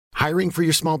Hiring for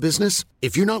your small business?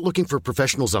 If you're not looking for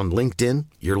professionals on LinkedIn,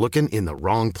 you're looking in the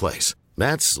wrong place.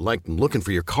 That's like looking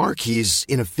for your car keys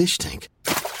in a fish tank.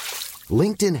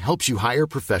 LinkedIn helps you hire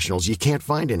professionals you can't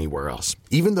find anywhere else,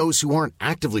 even those who aren't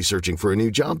actively searching for a new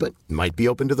job but might be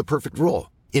open to the perfect role.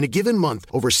 In a given month,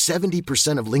 over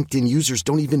 70% of LinkedIn users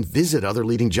don't even visit other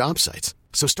leading job sites.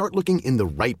 So start looking in the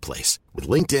right place. With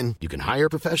LinkedIn, you can hire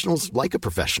professionals like a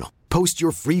professional. Post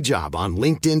your free job on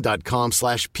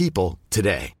linkedin.com/people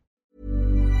today.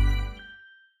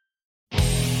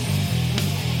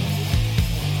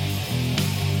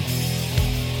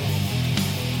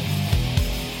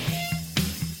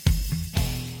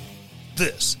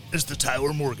 This is the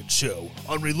Tyler Morgan Show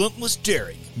on Relentless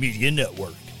Daring Media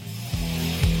Network.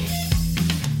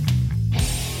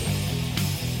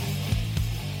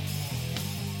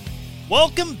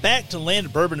 Welcome back to Land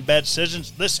of Bourbon and Bad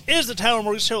Decisions. This is the Tyler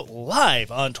Morgan Show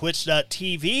live on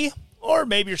twitch.tv, or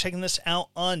maybe you're checking this out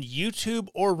on YouTube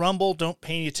or Rumble. Don't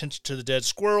pay any attention to the dead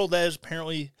squirrel that has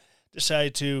apparently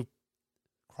decided to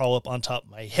crawl up on top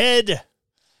of my head.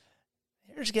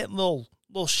 Here's getting a little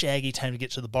shaggy, time to get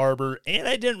to the barber, and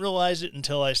I didn't realize it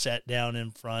until I sat down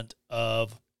in front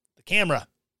of the camera.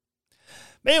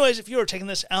 But anyways, if you are checking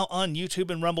this out on YouTube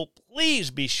and Rumble,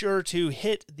 please be sure to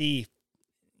hit the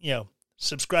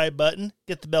subscribe button,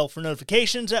 get the bell for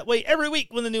notifications. That way, every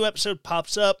week when the new episode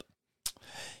pops up,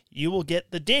 you will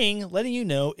get the ding letting you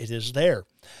know it is there.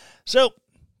 So,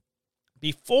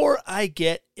 before I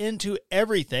get into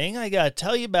everything, I got to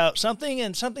tell you about something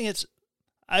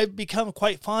I've become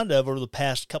quite fond of over the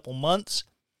past couple months,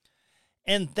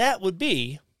 and that would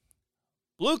be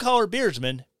Blue Collar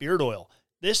Beardsman Beard Oil.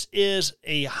 This is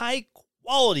a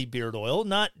high-quality beard oil,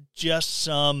 not just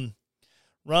some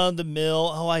run-of-the-mill,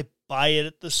 I buy it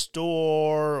at the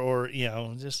store, or,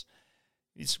 just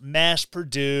it's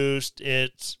mass-produced,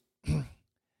 it's,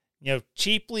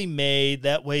 cheaply made,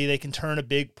 that way they can turn a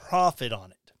big profit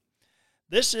on it.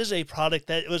 This is a product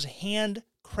that was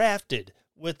handcrafted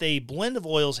with a blend of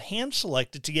oils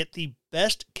hand-selected to get the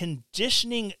best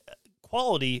conditioning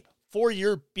quality for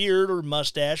your beard or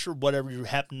mustache or whatever you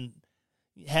happen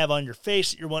to have on your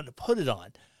face that you're wanting to put it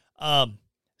on.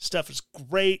 Stuff is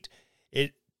great.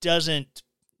 It doesn't,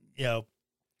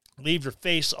 leave your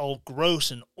face all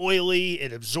gross and oily.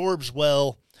 It absorbs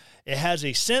well. It has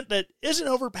a scent that isn't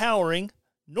overpowering,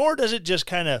 nor does it just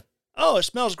kind of, it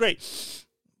smells great.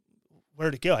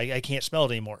 Where'd it go? I can't smell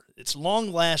it anymore. It's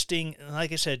long-lasting, and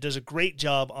like I said, it does a great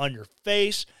job on your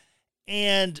face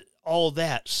and all of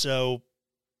that. So,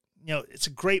 it's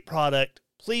a great product.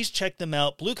 Please check them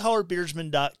out,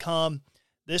 bluecollarbeardsman.com.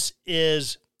 This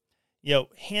is,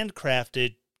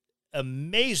 handcrafted,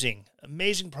 amazing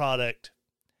product,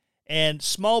 and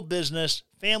small business,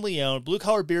 family-owned,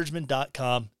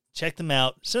 bluecollarbeardsman.com. Check them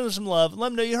out. Send them some love, and let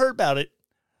them know you heard about it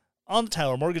on the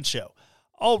Tyler Morgan Show.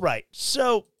 All right,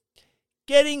 so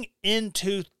getting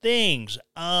into things.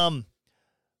 For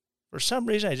some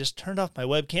reason, I just turned off my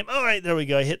webcam. All right, there we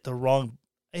go. I hit the wrong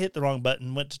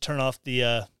button. Went to turn off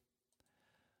the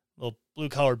little Blue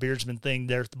Collar Beardsman thing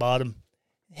there at the bottom.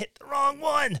 Hit the wrong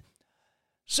one.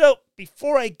 So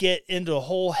before I get into a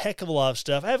whole heck of a lot of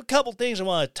stuff, I have a couple things I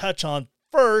want to touch on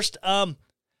first.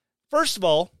 First of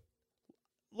all,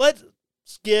 let's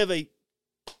give a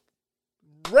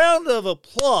round of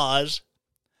applause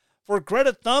for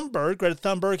Greta Thunberg. Greta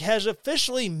Thunberg has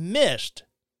officially missed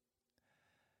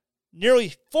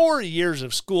nearly 4 years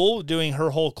of school doing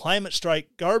her whole climate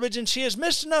strike garbage, and she has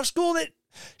missed enough school that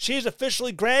she has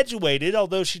officially graduated,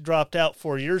 although she dropped out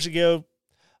 4 years ago.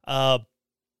 I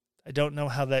don't know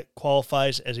how that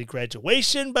qualifies as a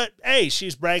graduation, but hey,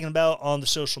 she's bragging about on the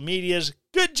social medias.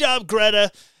 Good job,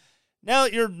 Greta. Now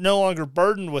that you're no longer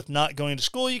burdened with not going to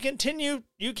school, you can continue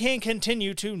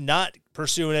to not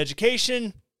pursue an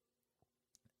education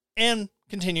and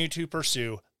continue to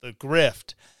pursue the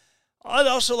grift. I'd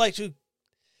also like to,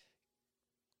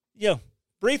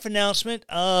 brief announcement.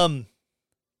 Ted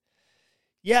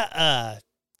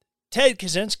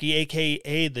Kaczynski,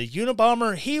 a.k.a. the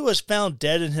Unabomber, he was found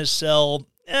dead in his cell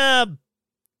about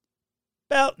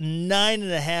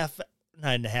 9.5.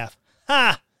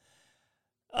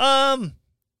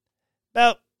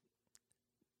 About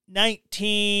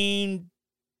 19,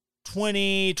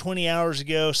 20 hours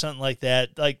ago, something like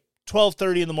that, like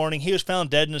 12:30 in the morning, he was found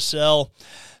dead in his cell.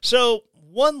 So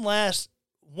one less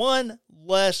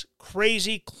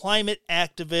crazy climate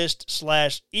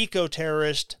activist /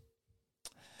 eco-terrorist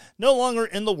no longer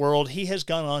in the world. He has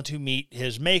gone on to meet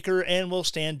his maker and will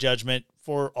stand judgment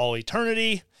for all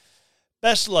eternity.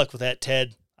 Best of luck with that,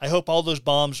 Ted. I hope all those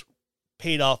bombs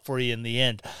paid off for you in the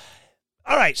end.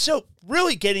 All right, so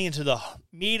really getting into the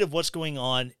meat of what's going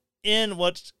on in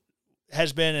what's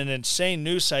has been an insane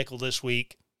news cycle this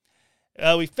week.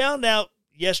 We found out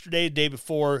yesterday, the day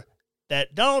before,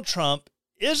 that Donald Trump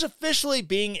is officially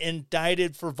being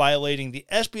indicted for violating the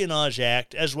Espionage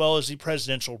Act as well as the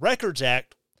Presidential Records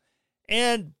Act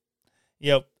and,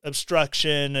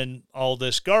 obstruction and all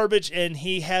this garbage. And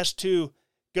he has to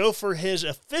go for his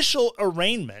official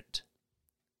arraignment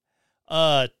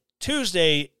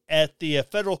Tuesday at the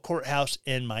federal courthouse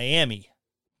in Miami.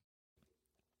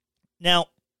 Now,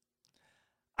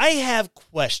 I have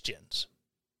questions.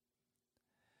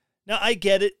 Now, I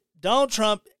get it. Donald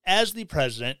Trump, as the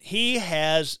president, he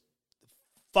has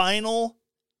final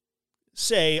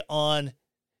say on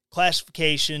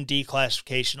classification,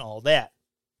 declassification, all that.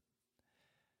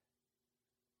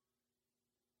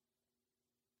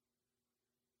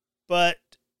 But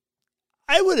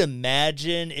I would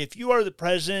imagine if you are the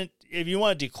president, if you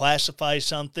want to declassify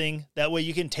something, that way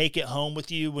you can take it home with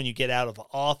you when you get out of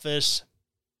office.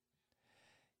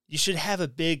 You should have a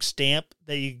big stamp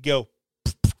that you go,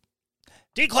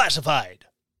 declassified.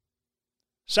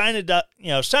 Sign a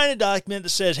document that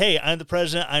says, "Hey, I'm the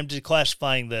president. I'm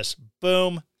declassifying this."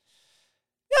 Boom.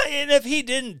 Yeah, and if he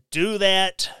didn't do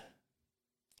that,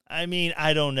 I mean,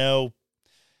 I don't know.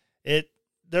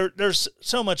 There's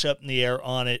so much up in the air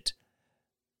on it.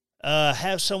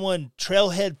 Have someone,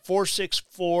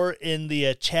 Trailhead464 in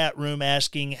the chat room,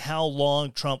 asking how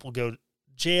long Trump will go to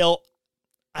jail.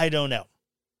 I don't know.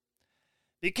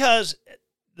 Because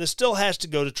this still has to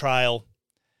go to trial.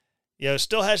 It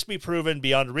still has to be proven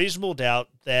beyond a reasonable doubt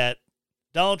that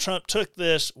Donald Trump took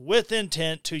this with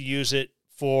intent to use it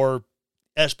for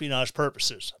espionage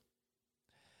purposes.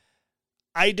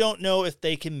 I don't know if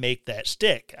they can make that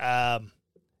stick.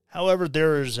 However,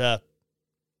 there is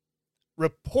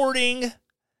reporting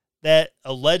that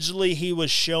allegedly he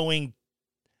was showing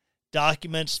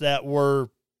documents that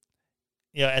were,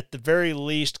 at the very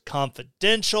least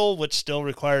confidential, which still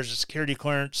requires a security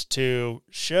clearance to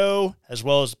show, as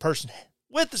well as the person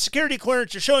with the security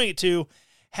clearance you're showing it to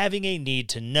having a need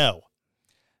to know.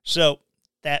 So,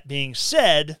 that being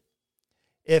said,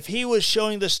 if he was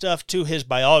showing this stuff to his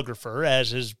biographer,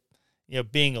 as is,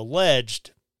 being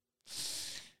alleged,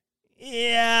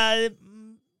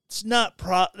 it's not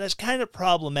that's kind of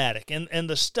problematic. And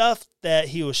the stuff that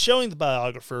he was showing the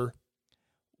biographer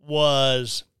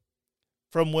was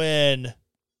from when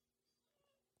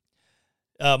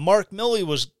Mark Milley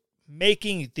was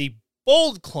making the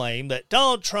bold claim that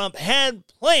Donald Trump had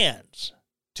plans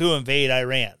to invade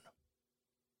Iran.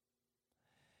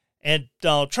 And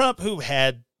Donald Trump, who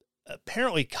had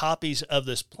apparently copies of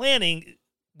this planning,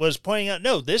 was pointing out,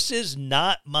 no, this is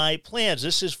not my plans.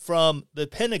 This is from the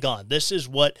Pentagon. This is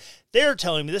what they're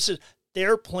telling me. This is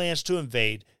their plans to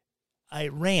invade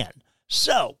Iran.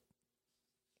 So,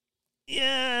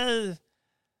 again,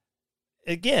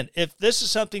 if this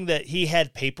is something that he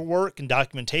had paperwork and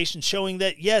documentation showing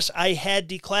that, yes, I had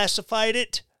declassified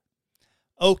it,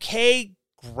 okay,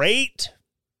 great.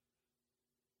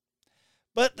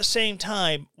 But at the same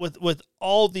time, with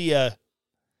all the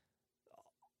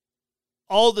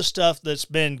stuff that's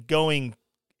been going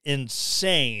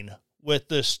insane with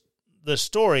the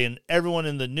story and everyone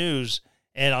in the news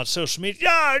and on social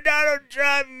media, Donald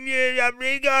Trump, I'm going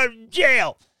to go to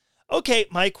jail. Okay,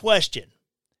 my question.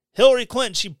 Hillary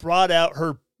Clinton, she brought out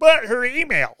her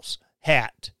emails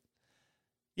hat.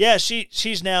 Yeah,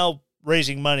 she's now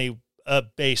raising money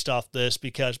based off this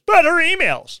because, but her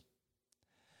emails.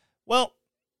 Well,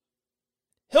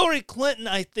 Hillary Clinton,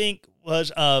 I think, was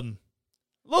a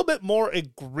little bit more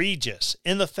egregious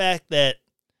in the fact that,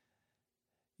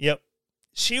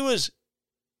 she was,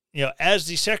 as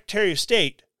the Secretary of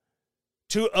State,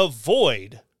 to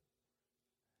avoid,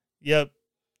 the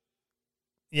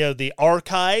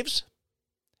archives.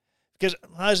 Because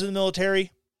when I was in the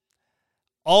military,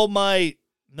 all my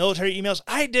military emails,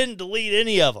 I didn't delete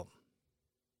any of them.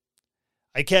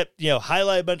 I kept,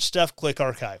 highlight a bunch of stuff, click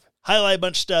archive. Highlight a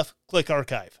bunch of stuff, click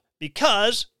archive.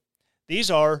 Because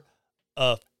these are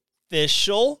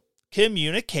official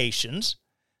communications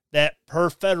that, per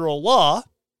federal law,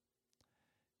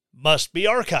 must be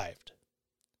archived.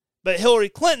 But Hillary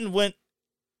Clinton went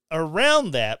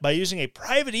around that by using a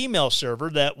private email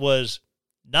server that was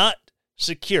not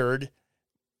secured,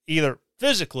 either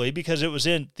physically, because it was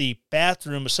in the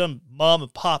bathroom of some mom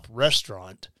and pop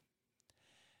restaurant.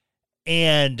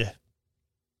 And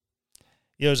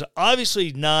it was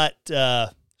obviously not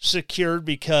secured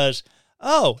because,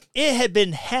 it had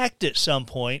been hacked at some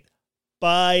point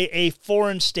by a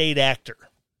foreign state actor.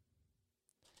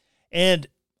 And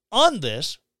on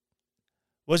this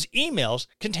was emails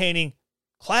containing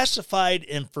classified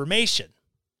information.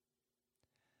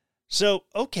 So,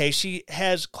 okay, she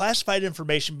has classified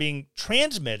information being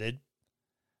transmitted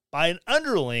by an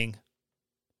underling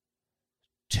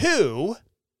to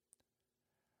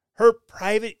her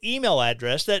private email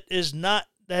address that has not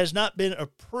been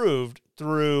approved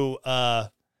through the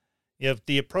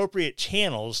appropriate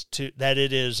channels that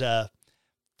it is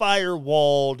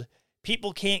firewalled.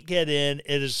 People can't get in.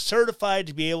 It is certified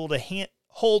to be able to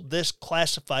hold this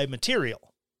classified material.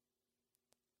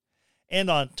 And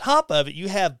on top of it, you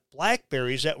have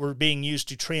BlackBerries that were being used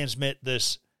to transmit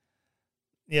these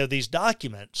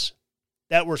documents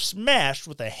that were smashed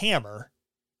with a hammer.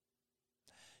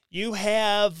 You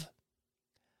have,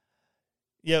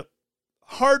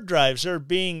 hard drives that are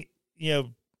being,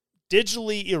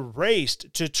 digitally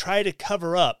erased to try to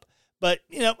cover up. But,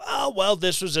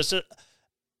 this was just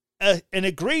an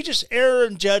egregious error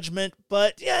in judgment,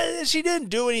 but she didn't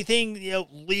do anything,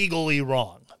 legally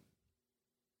wrong.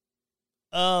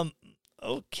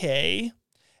 Okay.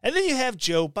 And then you have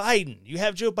Joe Biden. You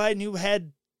have Joe Biden who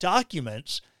had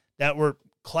documents that were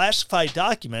classified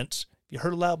documents. If you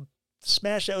heard a loud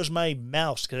smash, that was my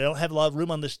mouse because I don't have a lot of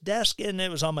room on this desk and it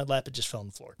was on my lap. It just fell on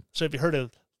the floor. So if you heard a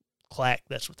clack,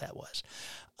 that's what that was.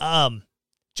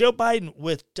 Joe Biden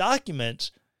with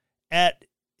documents at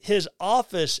his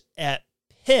office at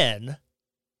Penn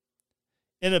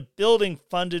in a building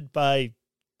funded by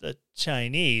the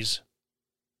Chinese.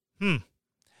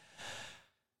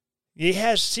 He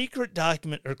has secret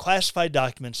document or classified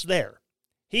documents there.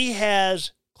 He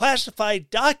has classified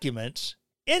documents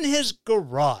in his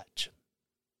garage.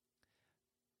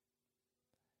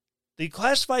 The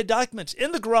classified documents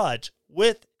in the garage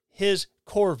with his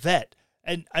Corvette.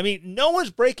 And, no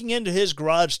one's breaking into his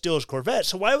garage, steal his Corvette,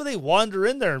 so why would they wander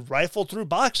in there and rifle through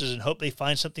boxes and hope they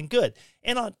find something good?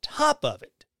 And on top of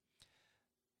it,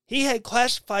 he had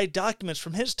classified documents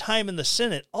from his time in the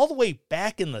Senate all the way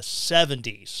back in the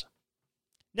 70s.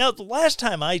 Now, the last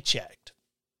time I checked,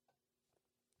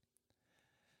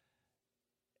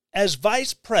 as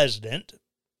vice president,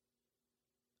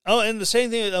 and the same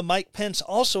thing, Mike Pence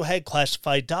also had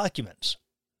classified documents.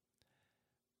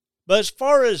 But as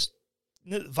far as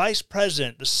vice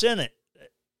president, the Senate,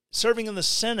 serving in the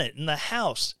Senate and the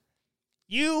House,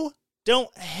 you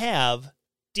don't have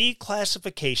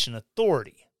declassification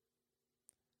authority.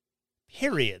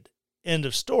 Period. End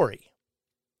of story.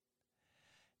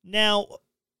 Now,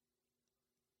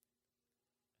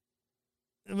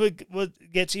 what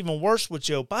gets even worse with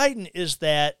Joe Biden is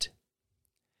that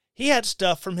he had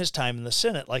stuff from his time in the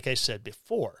Senate, like I said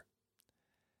before,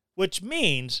 which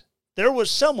means there was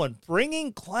someone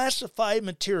bringing classified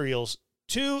materials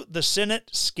to the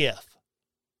Senate SCIF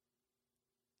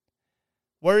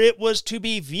where it was to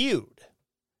be viewed.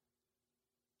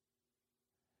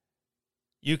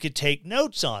 You could take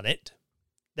notes on it.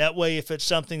 That way, if it's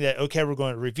something that, okay, we're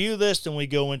going to review this, then we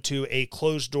go into a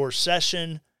closed-door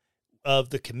session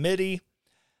of the committee,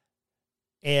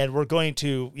 and we're going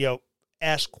to,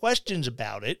 ask questions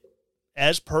about it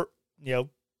as per,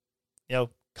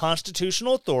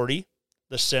 constitutional authority.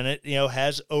 The Senate,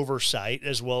 has oversight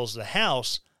as well as the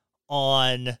House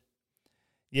on,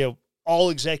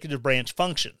 all executive branch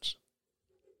functions.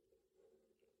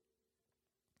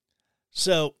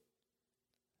 So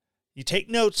you take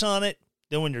notes on it.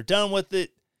 Then when you're done with it,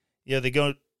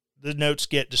 the notes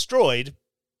get destroyed.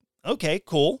 Okay,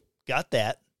 cool. Got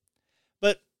that.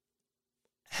 But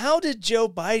how did Joe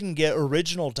Biden get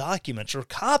original documents or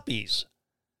copies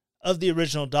of the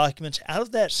original documents out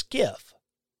of that SCIF?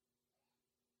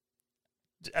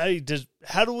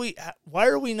 Why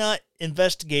are we not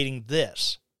investigating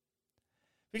this?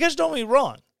 Because don't be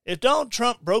wrong. If Donald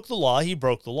Trump broke the law, he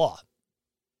broke the law.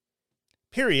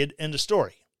 Period. End of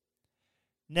story.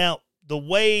 Now, the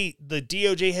way the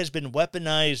DOJ has been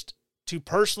weaponized to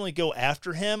personally go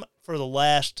after him for the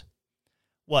last,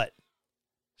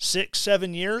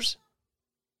 6-7 years?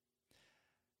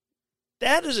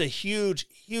 That is a huge,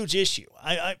 huge issue.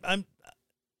 I'm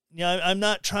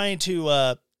not trying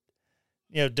to,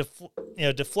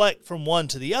 deflect from one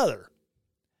to the other.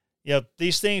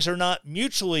 These things are not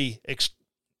mutually, it's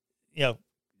not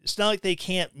like they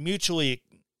can't mutually,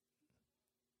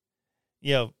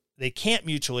 they can't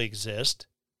mutually exist.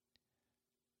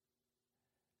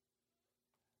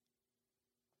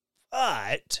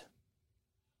 But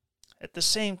at the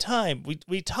same time,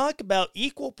 we talk about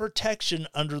equal protection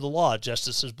under the law.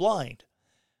 Justice is blind.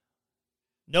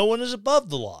 No one is above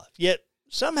the law. Yet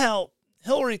somehow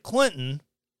Hillary Clinton,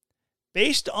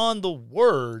 based on the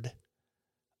word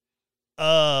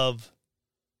of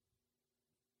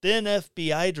then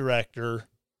FBI Director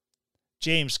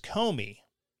James Comey,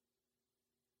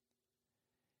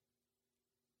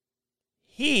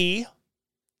 he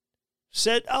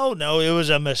said, oh, no, it was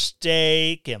a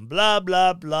mistake and blah,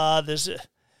 blah, blah. This is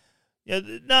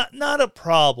not a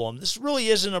problem. This really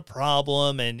isn't a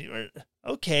problem. And,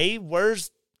 okay,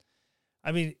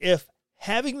 if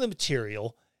having the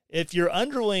material, if your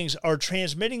underlings are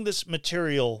transmitting this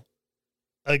material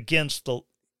against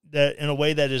that in a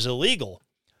way that is illegal,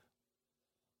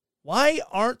 why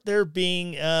weren't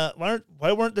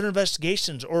there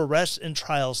investigations or arrests and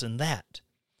trials in that?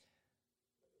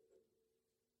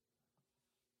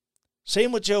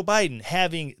 Same with Joe Biden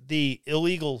having the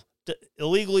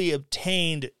illegally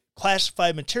obtained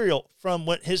classified material from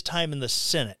his time in the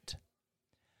Senate.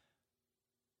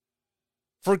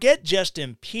 Forget just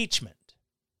impeachment.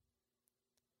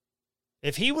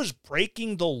 If he was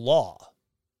breaking the law,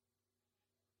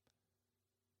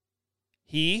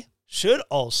 he should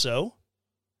also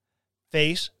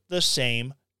face the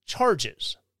same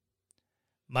charges.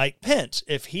 Mike Pence,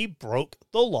 if he broke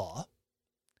the law,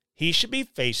 he should be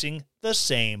facing the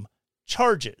same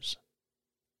charges.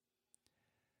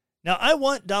 Now, I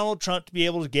want Donald Trump to be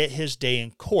able to get his day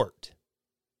in court.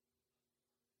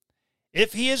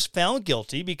 If he is found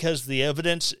guilty because the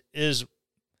evidence is,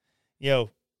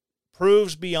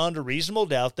 proves beyond a reasonable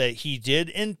doubt that he did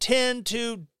intend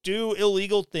to do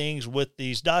illegal things with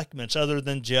these documents other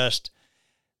than just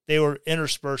they were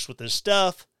interspersed with his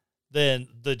stuff, then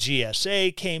the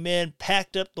GSA came in,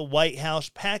 packed up the White House,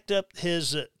 packed up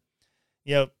his,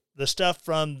 the stuff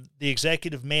from the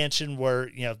executive mansion where,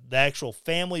 the actual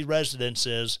family residence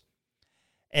is,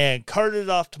 and carted it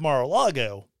off to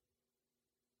Mar-a-Lago.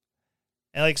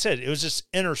 And like I said, it was just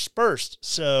interspersed.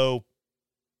 So,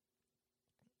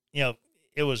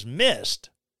 it was missed.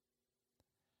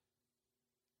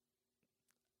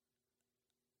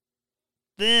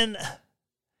 Then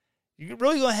you're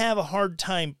really going to have a hard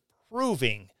time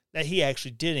proving that he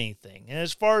actually did anything. And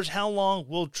as far as how long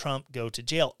will Trump go to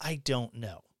jail, I don't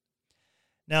know.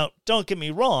 Now, don't get me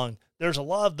wrong. There's a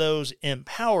lot of those in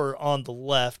power on the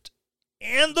left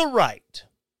and the right.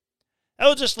 I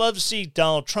would just love to see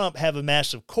Donald Trump have a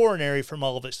massive coronary from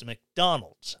all of its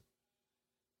McDonald's.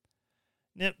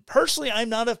 Now, personally, I'm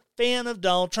not a fan of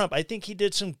Donald Trump. I think he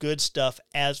did some good stuff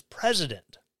as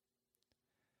president.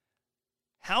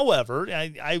 However,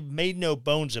 I made no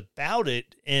bones about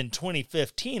it in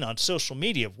 2015 on social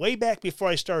media, way back before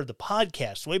I started the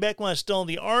podcast, way back when I was still in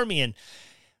the Army, and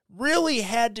really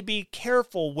had to be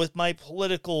careful with my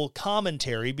political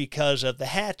commentary because of the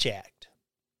Hatch Act.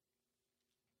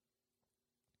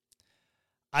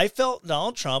 I felt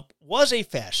Donald Trump was a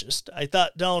fascist. I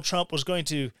thought Donald Trump was going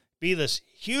to be this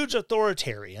huge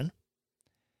authoritarian,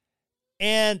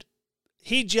 and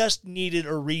he just needed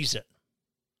a reason.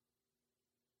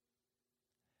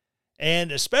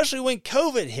 And especially when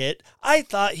COVID hit, I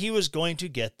thought he was going to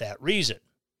get that reason.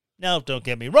 Now, don't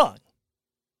get me wrong.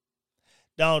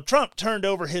 Donald Trump turned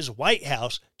over his White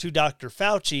House to Dr.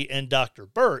 Fauci and Dr.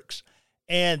 Birx,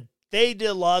 and they did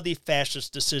a lot of the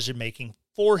fascist decision-making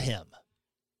for him.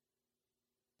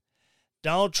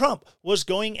 Donald Trump was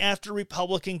going after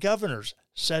Republican governors,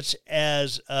 such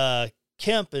as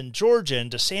Kemp in Georgia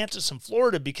and DeSantis in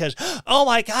Florida, because, oh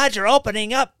my God, you're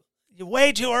opening up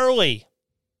way too early.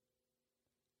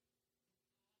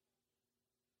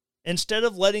 Instead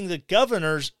of letting the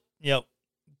governors,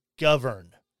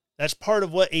 govern. That's part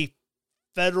of what a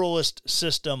federalist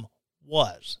system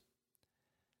was.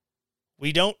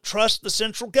 We don't trust the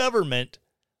central government.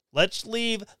 Let's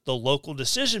leave the local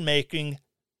decision-making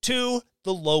to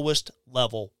the lowest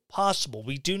level possible.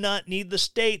 We do not need the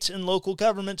states and local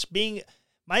governments being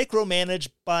micromanaged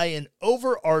by an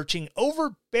overarching,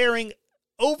 overbearing,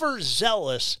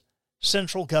 overzealous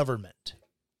central government.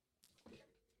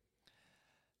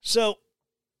 So,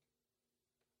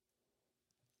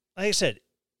 like I said,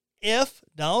 if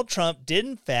Donald Trump did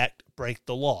in fact break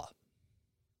the law,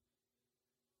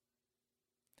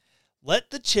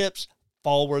 let the chips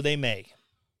fall where they may.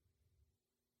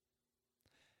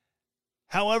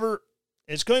 However,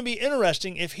 it's going to be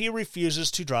interesting if he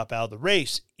refuses to drop out of the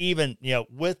race, even,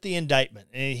 with the indictment.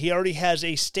 And he already has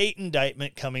a state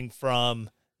indictment coming from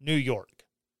New York.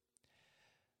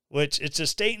 Which, it's a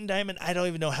state indictment. I don't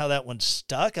even know how that one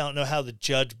stuck. I don't know how the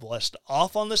judge blessed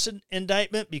off on this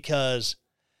indictment because,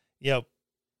 the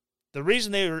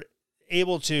reason they were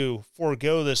able to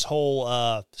forego this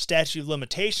whole statute of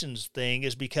limitations thing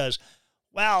is because,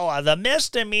 the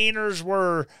misdemeanors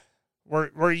were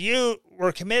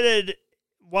committed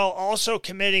while also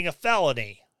committing a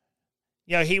felony.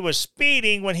 He was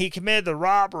speeding when he committed the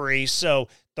robbery, so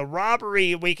the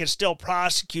robbery we could still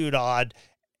prosecute on,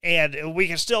 and we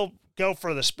can still go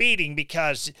for the speeding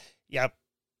because, it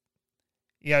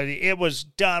was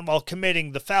done while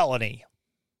committing the felony.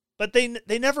 But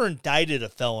they never indicted a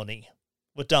felony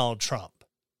with Donald Trump.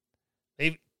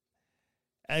 They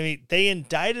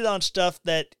indicted on stuff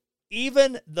that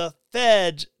even the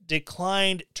feds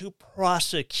declined to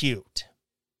prosecute.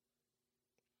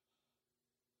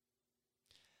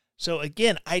 So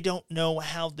again, I don't know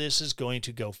how this is going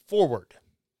to go forward.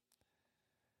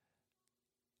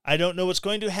 I don't know what's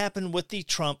going to happen with the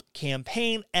Trump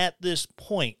campaign at this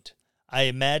point. I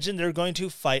imagine they're going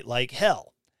to fight like hell.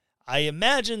 I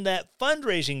imagine that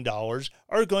fundraising dollars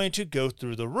are going to go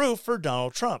through the roof for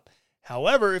Donald Trump.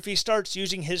 However, if he starts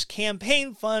using his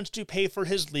campaign funds to pay for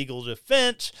his legal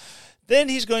defense, then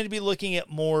he's going to be looking at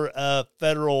more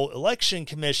Federal Election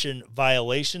Commission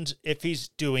violations if he's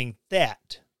doing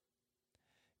that.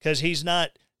 Because he's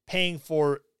not paying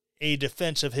for a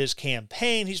defense of his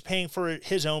campaign, he's paying for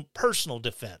his own personal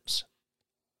defense.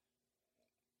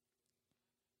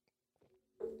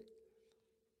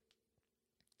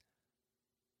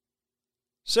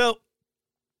 So,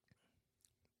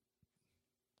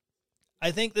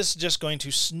 I think this is just going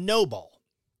to snowball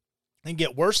and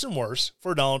get worse and worse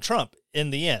for Donald Trump in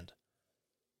the end.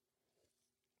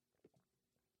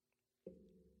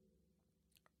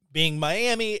 Being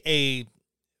Miami, a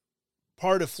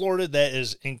part of Florida that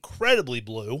is incredibly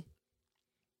blue,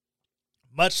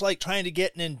 much like trying to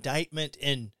get an indictment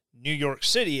in New York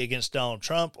City against Donald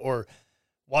Trump or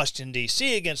Washington,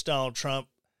 D.C. against Donald Trump,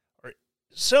 or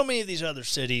so many of these other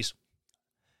cities.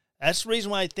 That's the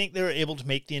reason why I think they were able to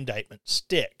make the indictment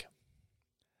stick.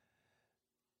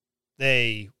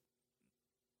 When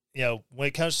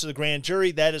it comes to the grand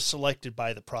jury, that is selected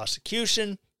by the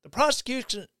prosecution.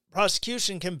 The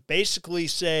prosecution can basically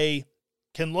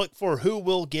can look for who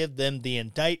will give them the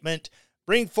indictment,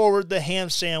 bring forward the ham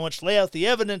sandwich, lay out the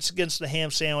evidence against the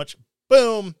ham sandwich,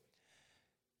 boom,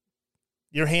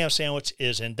 your ham sandwich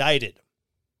is indicted.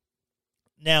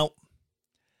 Now,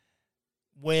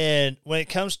 when it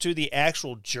comes to the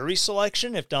actual jury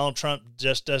selection, if Donald Trump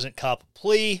just doesn't cop a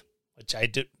plea, which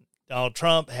Donald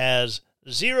Trump has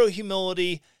zero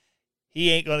humility,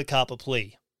 he ain't going to cop a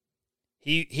plea.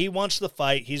 He wants the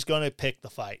fight. He's going to pick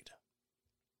the fight.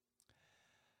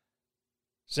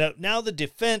 So now the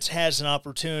defense has an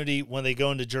opportunity when they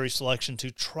go into jury selection to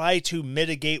try to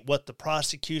mitigate what the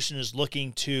prosecution is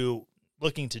looking to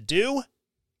do.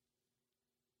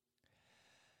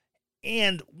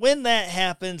 And when that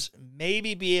happens,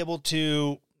 maybe be able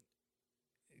to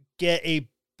get a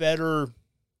better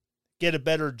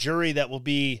jury that will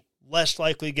be less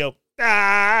likely to go,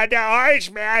 the orange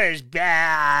man is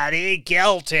bad, he's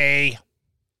guilty.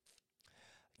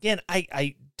 Again,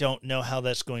 I don't know how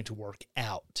that's going to work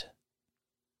out.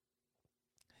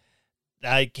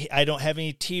 I don't have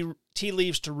any tea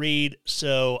leaves to read,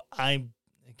 so I'm,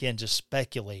 again, just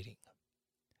speculating.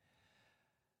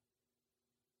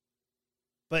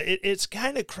 But it's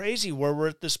kind of crazy where we're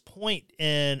at this point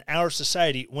in our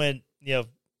society when, the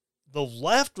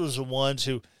left was the ones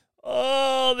who,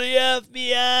 the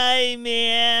FBI,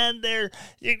 man, they're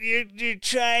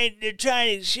trying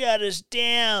to shut us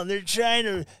down. They're trying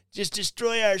to just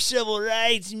destroy our civil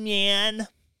rights, man.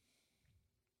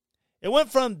 It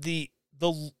went from the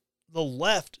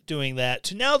left doing that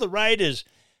to now the right is,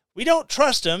 we don't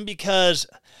trust them because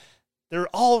they're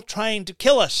all trying to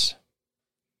kill us.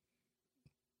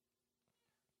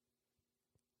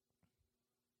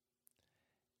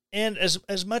 And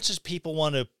as much as people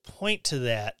want to point to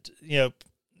that,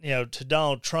 to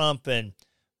Donald Trump and,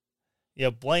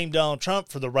 blame Donald Trump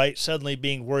for the right suddenly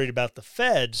being worried about the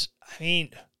feds, I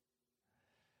mean,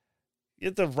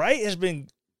 the right has been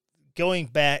going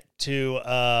back to,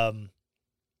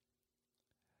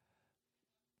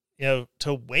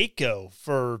 to Waco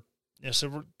for, so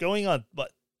we're going on,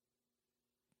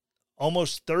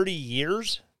 almost 30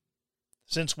 years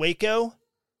since Waco?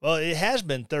 Well, it has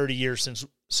been 30 years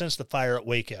since the fire at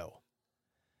Waco.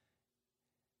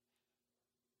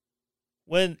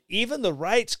 When even the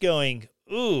right's going,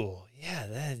 ooh, yeah,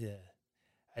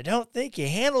 I don't think you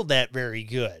handled that very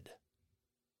good.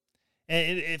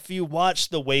 And if you watch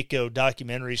the Waco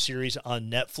documentary series on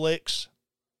Netflix,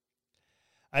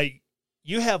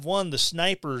 you have one of the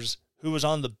snipers who was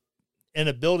in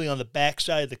a building on the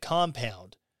backside of the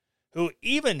compound, who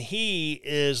even he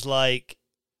is like,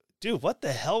 dude, what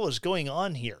the hell is going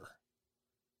on here?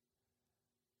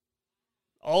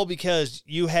 All because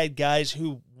you had guys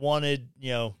who wanted,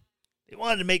 they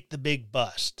wanted to make the big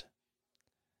bust.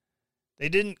 They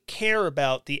didn't care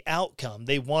about the outcome.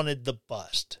 They wanted the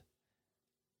bust.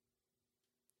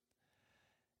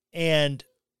 And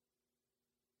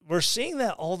we're seeing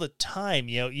that all the time.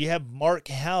 You have Mark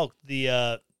Houck,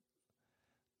 the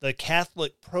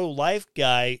Catholic pro-life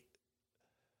guy,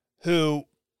 who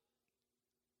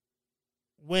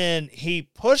when he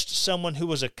pushed someone who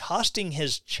was accosting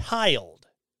his child.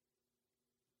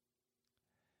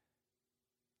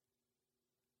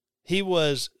 He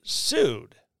was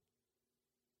sued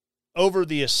over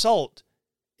the assault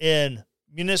in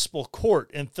municipal court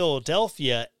in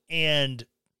Philadelphia, and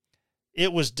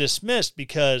it was dismissed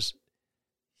because,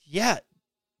 yeah,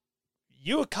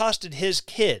 you accosted his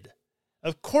kid.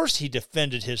 Of course he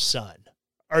defended his son.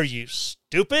 Are you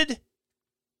stupid?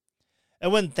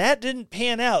 And when that didn't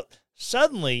pan out,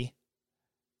 suddenly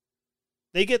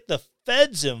they get the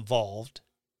feds involved,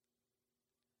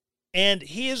 and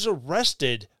he is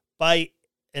arrested by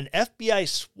an FBI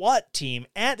SWAT team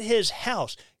at his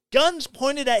house, guns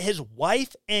pointed at his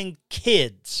wife and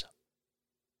kids.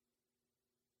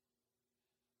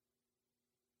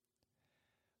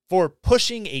 For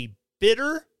pushing a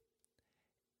bitter,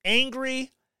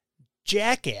 angry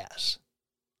jackass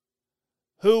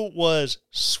who was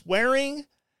swearing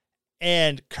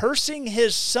and cursing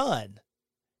his son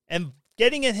and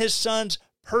getting in his son's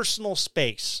personal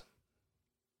space.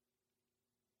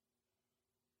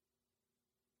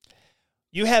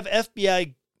 You have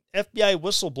FBI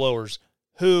whistleblowers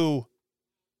who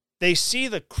they see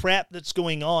the crap that's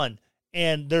going on,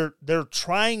 and they're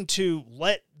trying to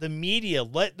let the media,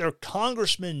 let their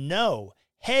congressmen know,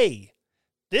 hey,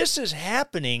 this is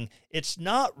happening. It's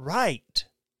not right.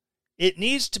 It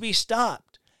needs to be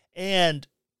stopped. And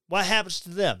what happens to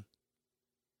them?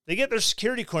 They get their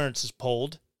security clearances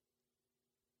pulled,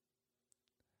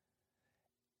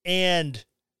 and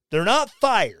they're not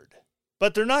fired.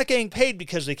 But they're not getting paid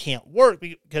because they can't work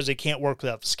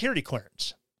without the security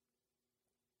clearance.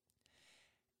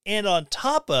 And on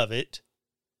top of it,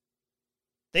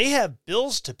 they have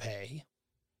bills to pay,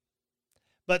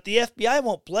 but the FBI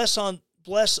won't bless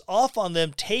off on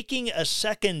them taking a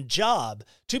second job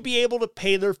to be able to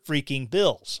pay their freaking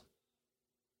bills.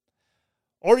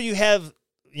 Or you have,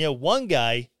 one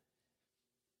guy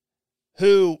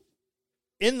who,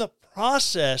 in the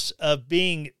process of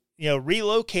being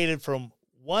relocated from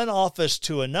one office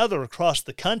to another across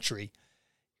the country,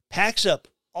 packs up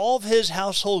all of his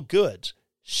household goods,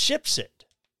 ships it,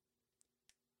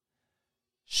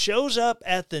 shows up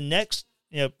at the next,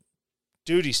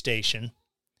 duty station.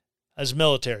 As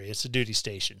military, it's a duty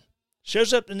station.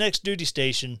 Shows up the next duty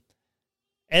station,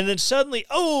 and then suddenly,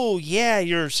 oh yeah,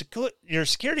 your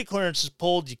security clearance is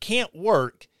pulled, you can't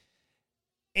work,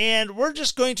 and we're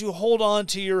just going to hold on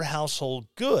to your household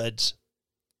goods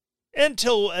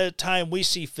until a time we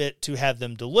see fit to have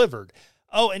them delivered.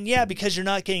 Oh, and yeah, because you're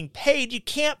not getting paid, you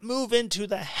can't move into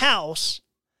the house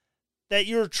that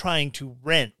you're trying to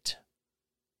rent.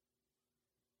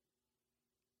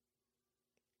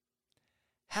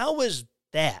 How is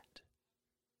that?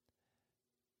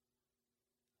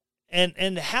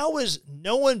 And how is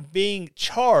no one being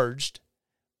charged,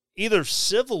 either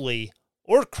civilly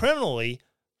or criminally,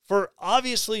 for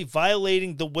obviously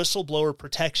violating the Whistleblower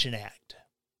Protection Act?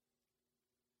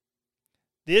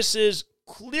 This is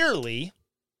clearly,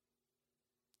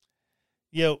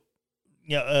 an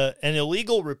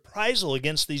illegal reprisal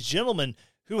against these gentlemen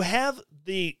who have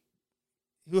the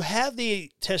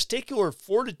testicular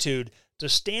fortitude to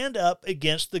stand up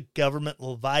against the government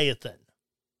Leviathan.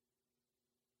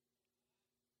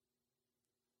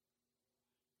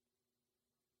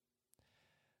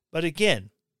 But again,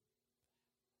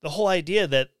 the whole idea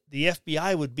that the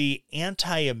FBI would be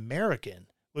anti-American,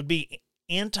 would be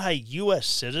anti-U.S.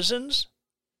 citizens,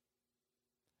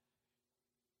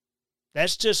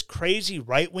 that's just crazy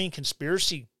right-wing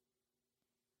conspiracy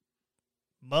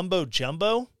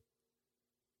mumbo-jumbo.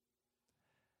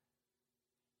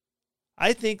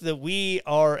 I think that we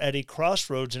are at a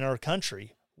crossroads in our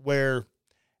country where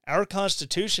our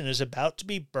Constitution is about to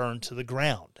be burned to the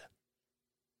ground.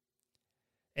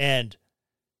 And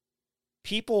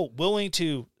people willing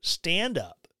to stand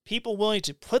up, people willing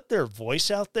to put their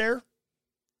voice out there,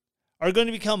 are going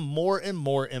to become more and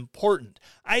more important.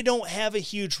 I don't have a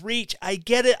huge reach. I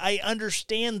get it. I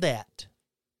understand that.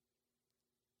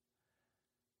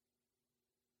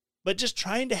 But just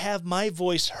trying to have my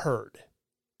voice heard.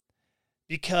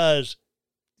 Because,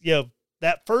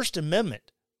 that First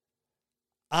Amendment,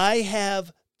 I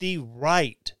have the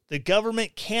right. The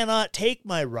government cannot take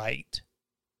my right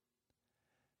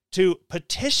to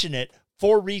petition it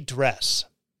for redress.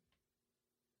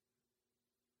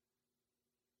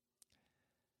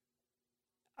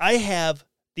 I have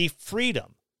the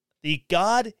freedom, the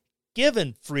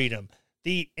God-given freedom,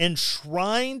 the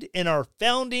enshrined in our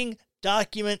founding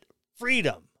document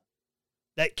freedom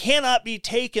that cannot be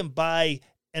taken by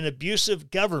an abusive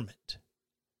government,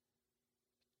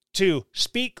 to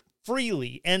speak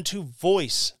freely and to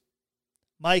voice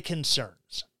my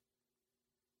concerns.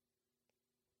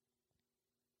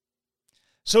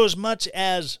 So as much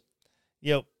as,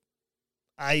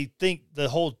 I think the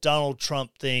whole Donald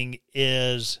Trump thing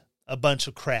is a bunch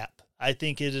of crap. I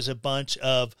think it is a bunch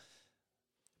of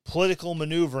political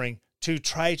maneuvering to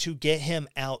try to get him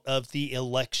out of the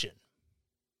election.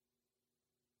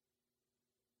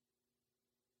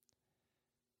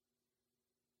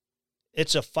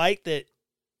 It's a fight that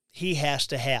he has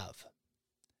to have.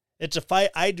 It's a fight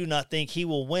I do not think he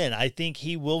will win. I think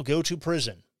he will go to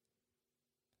prison.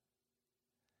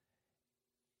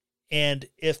 And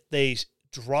if they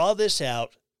draw this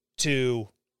out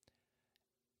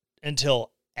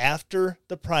until after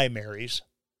the primaries,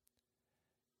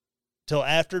 till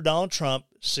after Donald Trump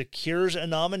secures a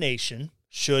nomination,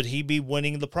 should he be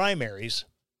winning the primaries.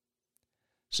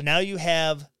 So now you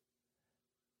have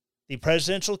the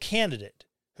presidential candidate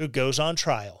who goes on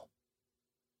trial.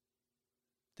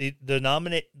 The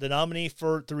nominee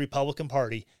for the Republican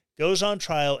Party goes on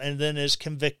trial and then is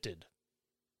convicted.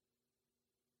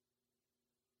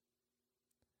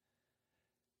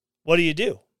 What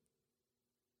do?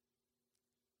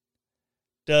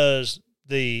 Does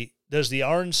the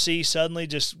RNC suddenly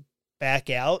just back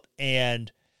out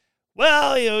and,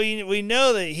 well, we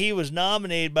know that he was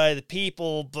nominated by the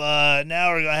people, but now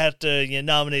we're going to have to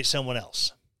nominate someone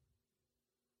else?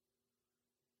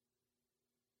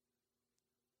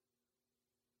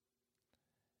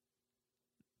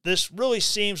 This really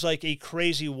seems like a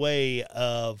crazy way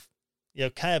of,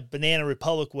 kind of banana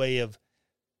republic way of,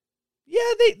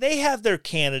 they have their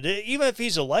candidate. Even if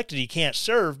he's elected, he can't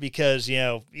serve because,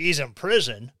 he's in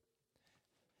prison.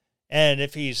 And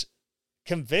if he's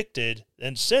convicted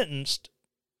and sentenced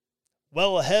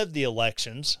well ahead of the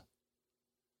elections,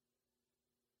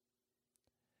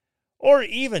 or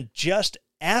even just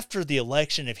after the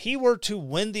election, if he were to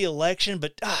win the election,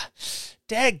 but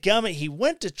dadgummit, he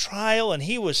went to trial and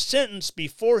he was sentenced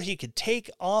before he could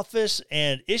take office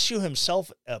and issue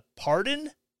himself a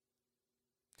pardon.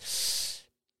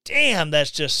 Damn,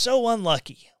 that's just so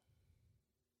unlucky.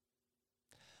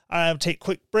 I'll take a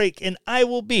quick break and I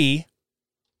will be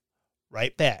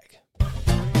right back.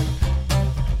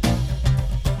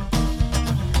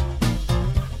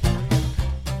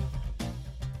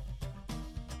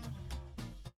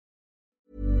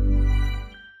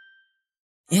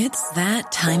 It's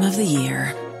that time of the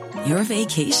year. Your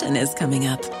vacation is coming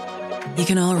up. You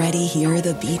can already hear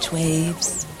the beach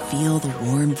waves, feel the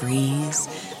warm breeze,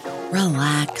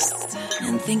 relax,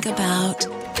 and think about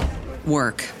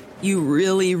work. You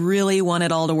really, really want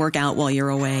it all to work out while you're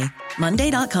away.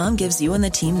 Monday.com gives you and the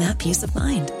team that peace of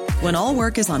mind. When all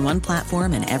work is on one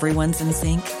platform and everyone's in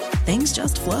sync, things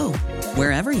just flow.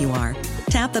 Wherever you are,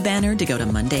 tap the banner to go to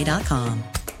Monday.com.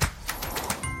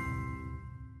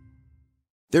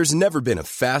 There's never been a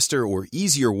faster or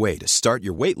easier way to start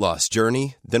your weight loss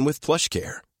journey than with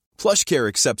PlushCare. PlushCare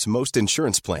accepts most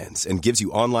insurance plans and gives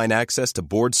you online access to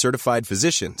board-certified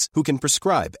physicians who can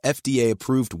prescribe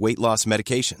FDA-approved weight loss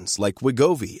medications like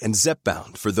Wegovy and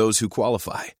Zepbound for those who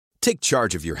qualify. Take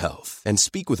charge of your health and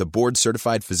speak with a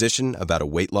board-certified physician about a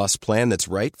weight loss plan that's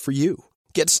right for you.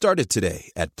 Get started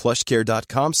today at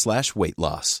plushcare.com/weight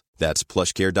loss. That's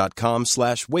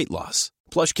plushcare.com/weight loss.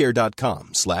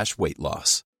 plushcare.com/weight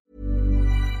loss.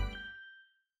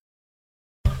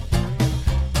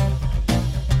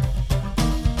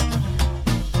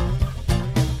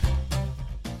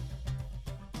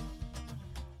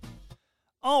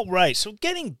 All right, so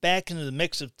getting back into the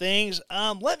mix of things,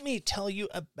 let me tell you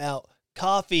about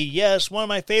coffee. Yes, one of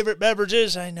my favorite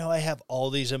beverages. I know I have all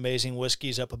these amazing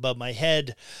whiskeys up above my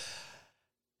head.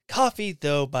 Coffee,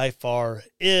 though, by far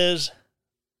is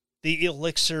the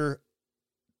elixir,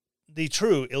 the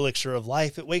true elixir of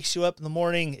life. It wakes you up in the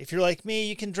morning. If you're like me,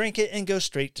 you can drink it and go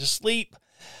straight to sleep.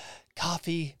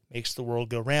 Coffee makes the world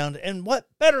go round. And what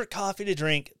better coffee to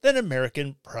drink than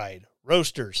American Pride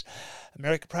Roasters?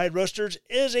 American Pride Roasters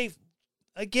is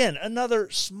another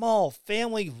small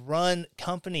family-run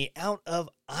company out of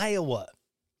Iowa.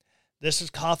 This is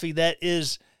coffee that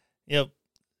is,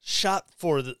 shot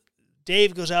for the.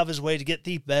 Dave goes out of his way to get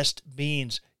the best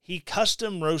beans. He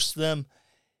custom roasts them.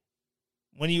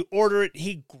 When you order it,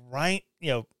 he grind.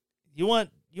 You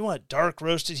want dark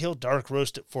roasted, he'll dark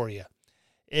roast it for you.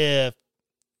 If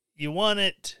you want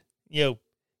it,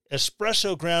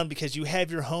 espresso ground because you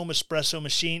have your home espresso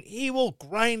machine, he will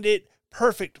grind it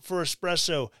perfect for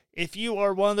espresso. If you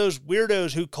are one of those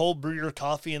weirdos who cold brew your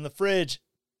coffee in the fridge,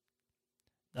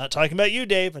 not talking about you,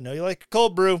 Dave. I know you like a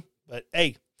cold brew, but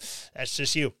hey, that's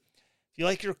just you. If you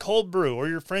like your cold brew or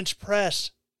your French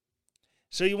press,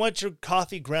 so you want your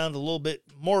coffee ground a little bit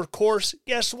more coarse,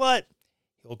 guess what?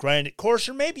 He'll grind it coarse,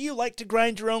 or maybe you like to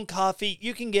grind your own coffee.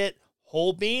 You can get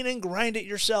whole bean and grind it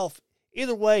yourself.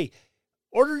 Either way,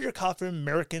 order your coffee from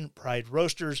American Pride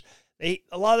Roasters. A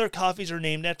lot of their coffees are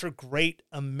named after great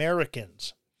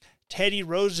Americans. Teddy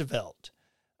Roosevelt,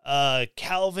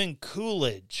 Calvin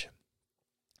Coolidge,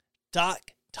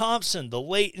 Doc Thompson, the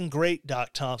late and great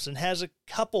Doc Thompson, has a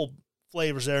couple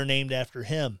flavors that are named after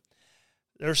him.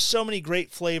 There's so many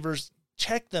great flavors.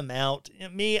 Check them out.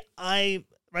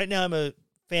 Right now I'm a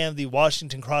fan of the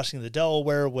Washington Crossing of the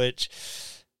Delaware, which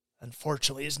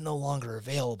unfortunately is no longer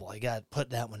available. I got to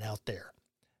put that one out there.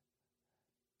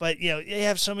 But, you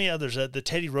have so many others. The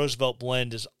Teddy Roosevelt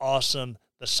blend is awesome.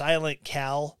 The Silent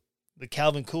Cal, the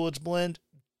Calvin Coolidge blend,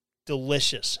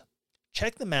 delicious.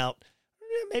 Check them out.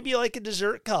 Maybe you like a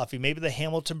dessert coffee. Maybe the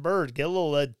Hamilton Bird. Get a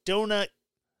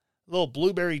little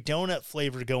blueberry donut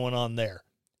flavor going on there.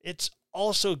 It's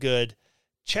also good.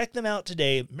 Check them out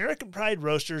today. American Pride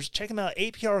Roasters. Check them out at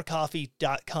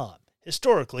aprcoffee.com.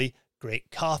 Historically,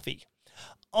 great coffee.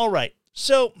 All right.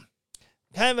 So,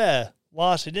 kind of a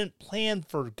loss. I didn't plan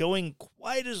for going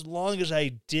quite as long as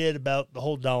I did about the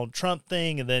whole Donald Trump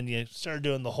thing. And then you started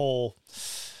doing the whole,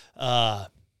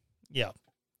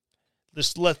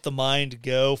 just let the mind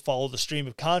go, follow the stream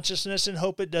of consciousness, and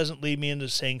hope it doesn't lead me into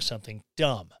saying something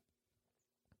dumb.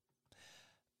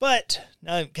 But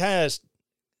now I'm kind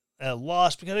of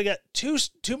lost because I got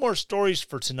two more stories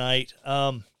for tonight.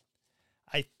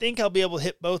 I think I'll be able to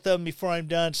hit both of them before I'm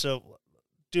done, so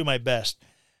do my best.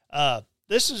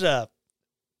 This is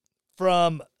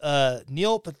from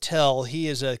Neil Patel. He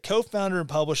is a co-founder and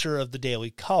publisher of the Daily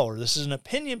Caller. This is an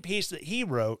opinion piece that he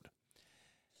wrote.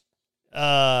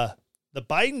 The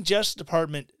Biden Justice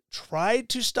Department tried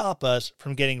to stop us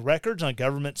from getting records on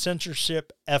government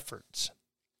censorship efforts.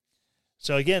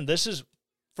 So again, this is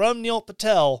from Neil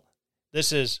Patel.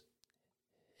 This is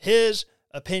his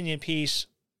opinion piece.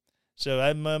 So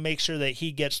I'm going to make sure that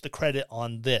he gets the credit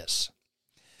on this.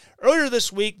 Earlier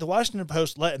this week, the Washington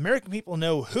Post let American people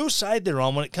know whose side they're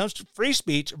on when it comes to free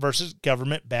speech versus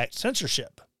government-backed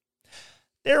censorship.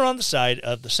 They're on the side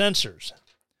of the censors.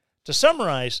 To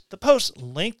summarize, the Post's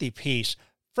lengthy piece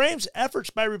frames efforts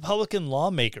by Republican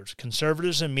lawmakers,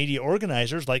 conservatives, and media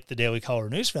organizers like the Daily Caller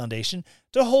News Foundation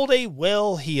to hold a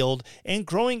well-heeled and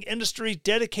growing industry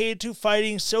dedicated to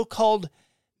fighting so-called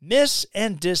mis-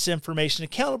 and disinformation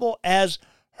accountable as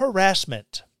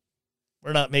harassment.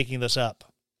 We're not making this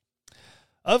up.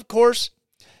 Of course,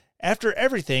 after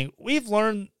everything, we've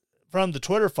learned from the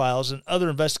Twitter files and other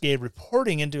investigative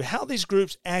reporting into how these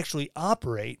groups actually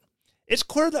operate. It's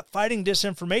clear that fighting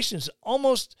disinformation is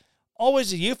almost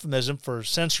always a euphemism for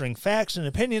censoring facts and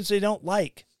opinions they don't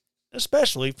like,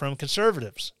 especially from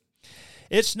conservatives.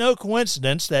 It's no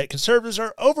coincidence that conservatives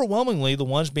are overwhelmingly the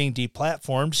ones being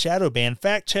deplatformed, shadow banned,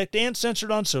 fact-checked, and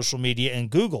censored on social media and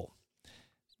Google.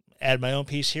 Add my own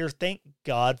piece here. Thank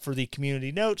God for the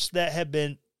community notes that have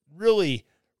been really,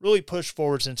 really pushed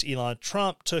forward since Elon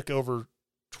Trump took over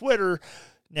Twitter.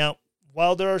 Now,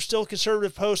 while there are still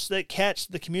conservative posts that catch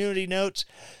the community notes,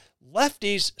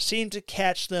 lefties seem to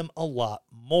catch them a lot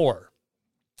more.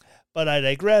 But I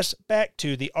digress. Back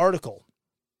to the article.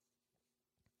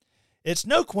 It's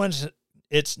no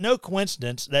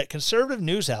coincidence that conservative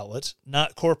news outlets,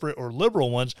 not corporate or liberal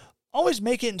ones, always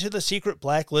make it into the secret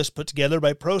blacklist put together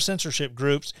by pro-censorship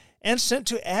groups and sent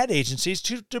to ad agencies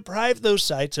to deprive those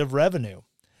sites of revenue.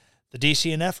 The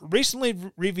DCNF recently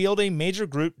revealed a major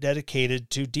group dedicated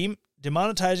to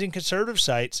demonetizing conservative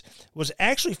sites was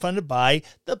actually funded by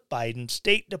the Biden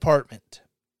State Department.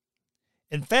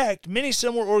 In fact, many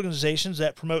similar organizations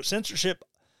that promote censorship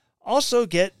also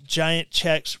get giant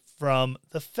checks from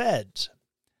the feds.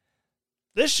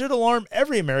 This should alarm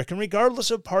every American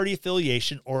regardless of party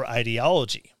affiliation or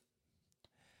ideology.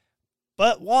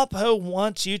 But WAPO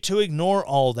wants you to ignore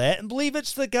all that and believe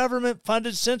it's the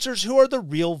government-funded censors who are the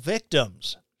real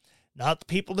victims, not the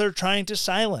people they're trying to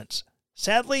silence.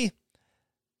 Sadly,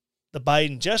 the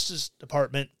Biden Justice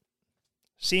Department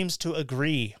seems to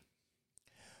agree.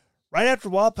 Right after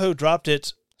WAPO dropped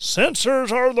its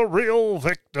 "Censors are the real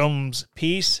victims"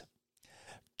 piece,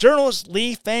 journalist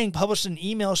Lee Fang published an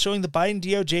email showing the Biden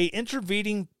DOJ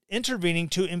intervening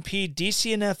to impede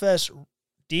DCNF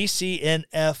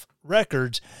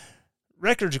records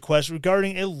requests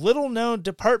regarding a little-known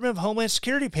Department of Homeland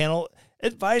Security panel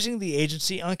advising the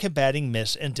agency on combating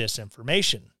mis- and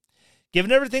disinformation.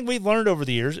 Given everything we've learned over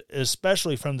the years,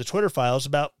 especially from the Twitter files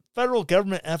about federal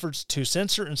government efforts to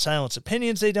censor and silence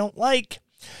opinions they don't like,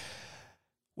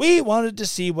 we wanted to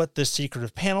see what this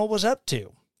secretive panel was up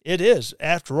to. It is,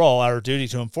 after all, our duty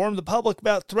to inform the public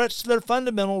about threats to their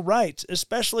fundamental rights,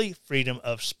 especially freedom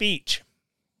of speech.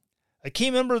 A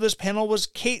key member of this panel was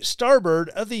Kate Starbird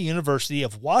of the University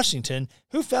of Washington,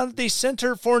 who founded the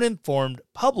Center for an Informed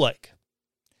Public.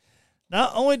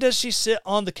 Not only does she sit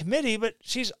on the committee, but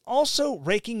she's also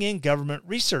raking in government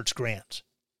research grants.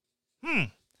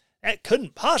 That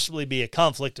couldn't possibly be a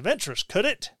conflict of interest, could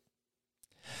it?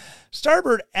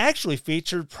 Starbird actually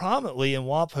featured prominently in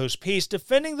WAPO's piece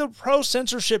defending the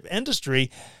pro-censorship industry,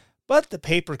 but the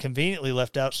paper conveniently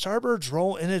left out Starbird's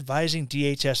role in advising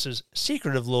DHS's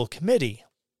secretive little committee.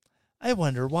 I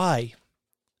wonder why.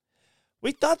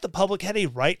 We thought the public had a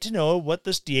right to know what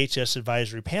this DHS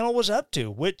advisory panel was up to,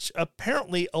 which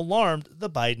apparently alarmed the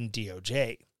Biden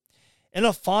DOJ. In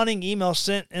a fawning email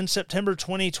sent in September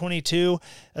 2022,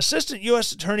 Assistant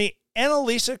U.S. Attorney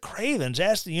Annalisa Cravens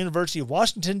asked the University of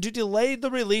Washington to delay the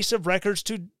release of records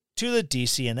to the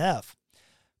DCNF.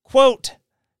 Quote,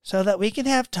 so that we can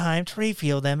have time to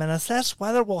review them and assess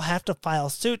whether we'll have to file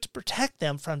suit to protect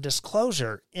them from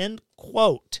disclosure, end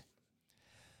quote.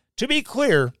 To be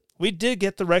clear, we did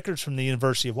get the records from the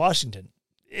University of Washington.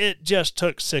 It just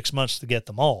took 6 months to get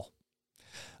them all.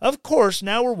 Of course,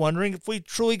 now we're wondering if we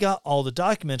truly got all the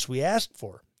documents we asked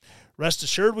for. Rest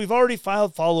assured, we've already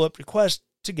filed follow-up requests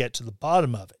to get to the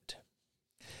bottom of it.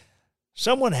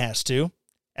 Someone has to.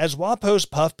 As WAPO's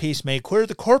puff piece made clear,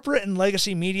 the corporate and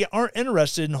legacy media aren't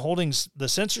interested in holding the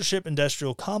censorship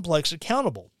industrial complex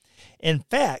accountable. In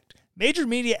fact, major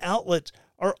media outlets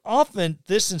are often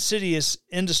this insidious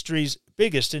industry's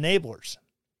biggest enablers.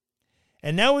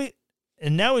 And now we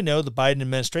know the Biden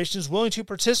administration is willing to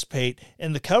participate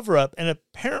in the cover-up and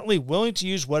apparently willing to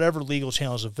use whatever legal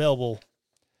channels available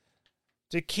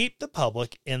to keep the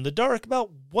public in the dark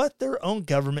about what their own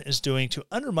government is doing to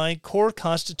undermine core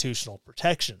constitutional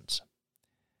protections.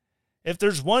 If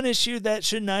there's one issue that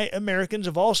should unite Americans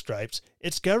of all stripes,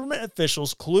 it's government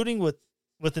officials colluding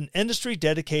with an industry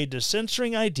dedicated to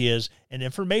censoring ideas and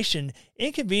information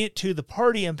inconvenient to the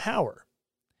party in power.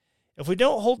 If we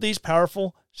don't hold these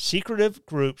powerful, secretive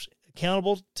groups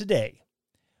accountable today,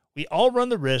 we all run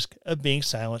the risk of being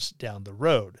silenced down the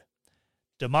road.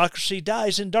 Democracy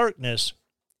dies in darkness,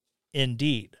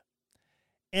 indeed.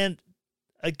 And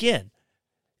again,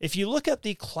 if you look up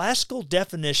the classical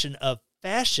definition of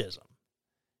fascism,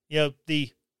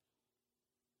 the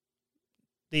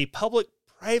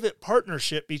public-private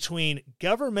partnership between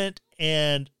government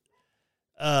and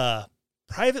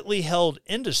privately held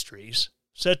industries,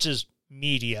 such as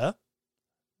media,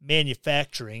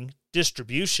 manufacturing,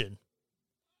 distribution,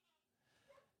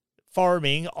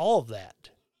 farming, all of that,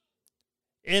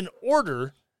 in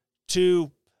order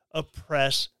to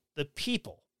oppress the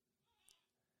people.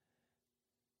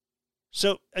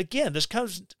 So again, this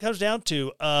comes down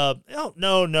to,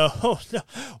 no.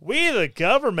 We, the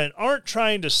government, aren't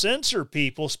trying to censor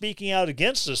people speaking out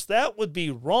against us. That would be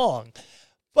wrong.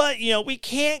 But, we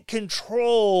can't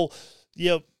control,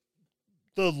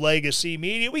 the legacy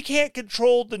media. We can't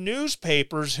control the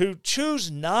newspapers who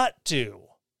choose not to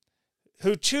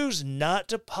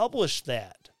publish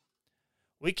that.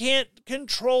 We can't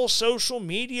control social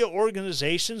media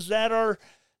organizations that are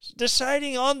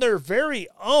deciding on their very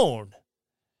own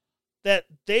that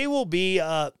they will be,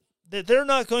 that they're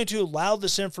not going to allow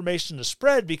this information to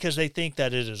spread because they think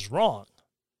that it is wrong.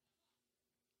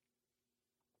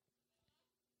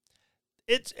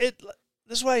 This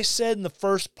is what I said in the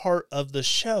first part of the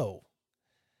show.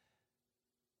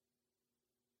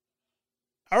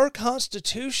 Our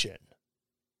Constitution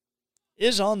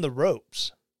is on the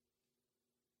ropes.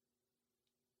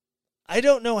 I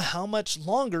don't know how much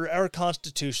longer our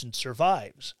Constitution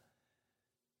survives.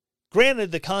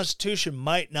 Granted, the Constitution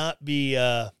might not be,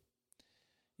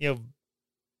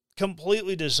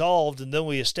 completely dissolved, and then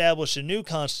we establish a new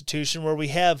Constitution where we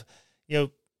have,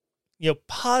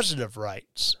 positive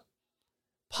rights,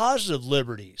 positive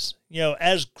liberties,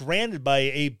 as granted by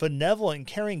a benevolent and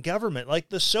caring government like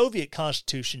the Soviet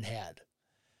Constitution had.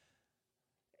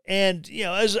 And,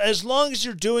 as long as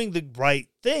you're doing the right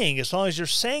thing, as long as you're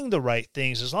saying the right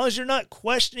things, as long as you're not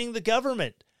questioning the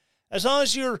government, as long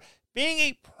as you're being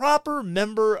a proper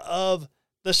member of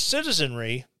the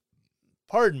citizenry,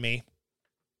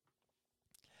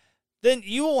 then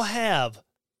you will have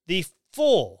the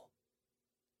full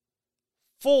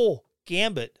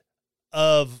gambit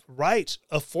of rights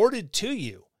afforded to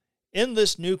you in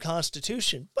this new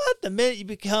Constitution. But the minute you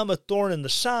become a thorn in the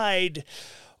side,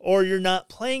 or you're not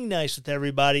playing nice with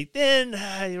everybody, then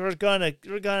we're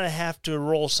gonna have to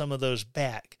roll some of those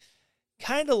back.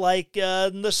 Kind of like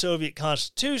in the Soviet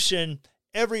Constitution,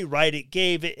 every right it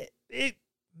gave, it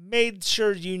made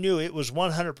sure you knew it was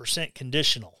 100%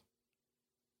 conditional.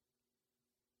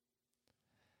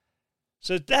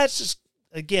 So that's just,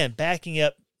 again, backing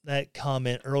up that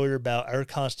comment earlier about our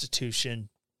Constitution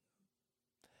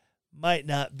might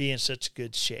not be in such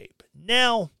good shape.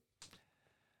 Now,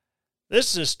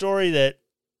 this is a story that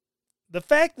the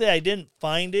fact that I didn't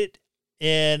find it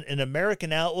in an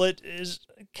American outlet is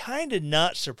kind of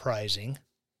not surprising.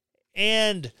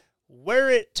 And where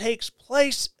it takes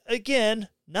place, again,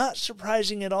 not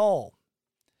surprising at all.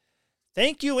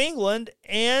 Thank you, England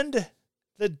and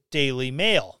the Daily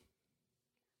Mail.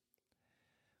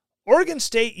 Oregon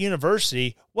State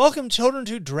University welcomed children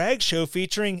to drag show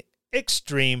featuring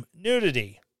extreme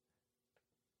nudity.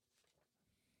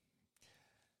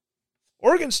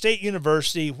 Oregon State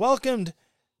University welcomed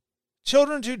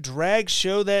children to drag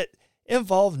show that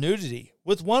involved nudity,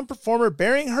 with one performer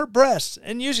baring her breasts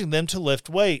and using them to lift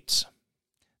weights.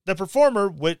 The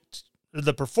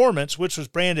performance, which was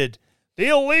branded the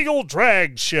illegal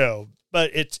drag show, but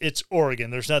it's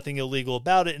Oregon. There's nothing illegal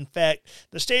about it. In fact,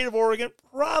 the state of Oregon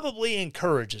probably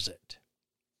encourages it.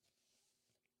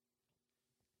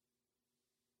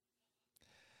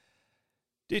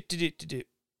 The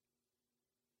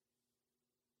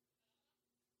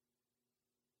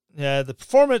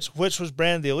performance, which was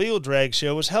branded the illegal drag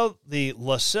show, was held at the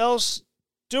LaSalle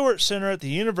Stewart Center at the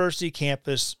university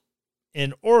campus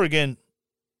in Oregon.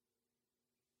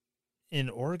 In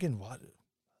Oregon? What?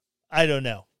 I don't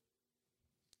know.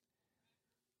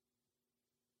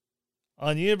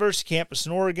 On the university campus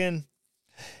in Oregon,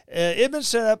 it had been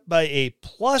set up by a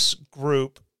Plus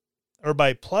Group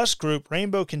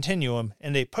Rainbow Continuum,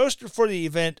 and a poster for the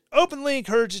event openly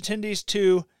encouraged attendees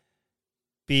to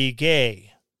be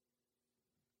gay,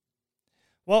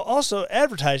 while also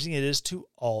advertising it is to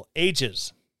all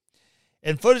ages.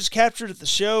 In footage captured at the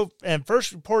show and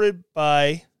first reported,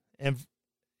 a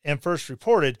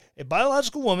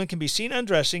biological woman can be seen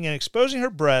undressing and exposing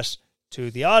her breasts to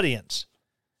the audience.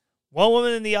 One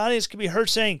woman in the audience can be heard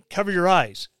saying, "Cover your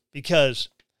eyes," because,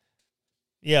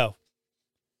 your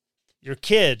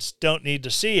kids don't need to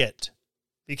see it,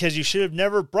 because you should have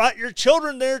never brought your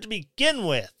children there to begin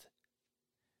with.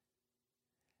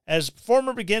 As the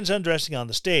performer begins undressing on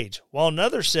the stage, while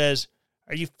another says,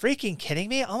 "Are you freaking kidding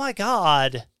me? Oh my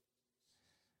God."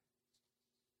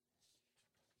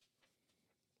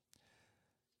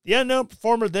 The unknown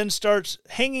performer then starts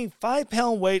hanging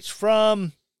 5-pound weights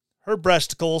from her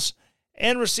breasticles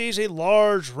and receives a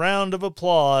large round of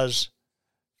applause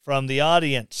from the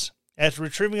audience. After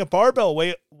retrieving a barbell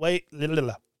weight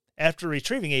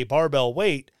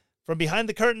from behind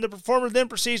the curtain, the performer then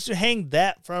proceeds to hang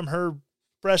that from her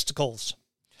breasticles.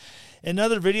 In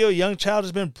another video, a young child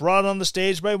has been brought on the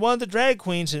stage by one of the drag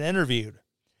queens and interviewed.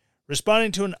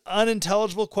 Responding to an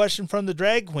unintelligible question from the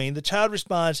drag queen, the child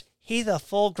responds, "He's a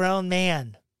full-grown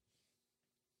man."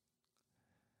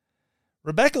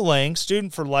 Rebecca Lang,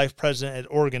 student for life president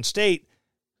at Oregon State,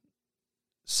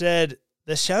 said,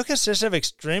 "The show consists of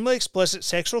extremely explicit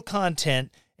sexual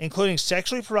content, including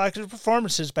sexually provocative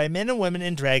performances by men and women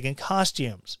in drag and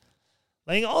costumes."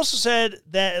 Lang also said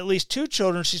that at least 2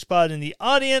 children she spotted in the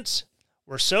audience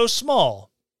were so small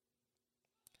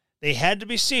they had to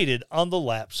be seated on the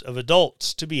laps of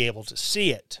adults to be able to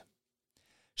see it.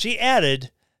 She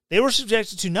added, they were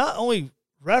subjected to not only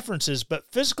references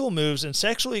but physical moves and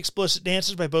sexually explicit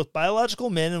dances by both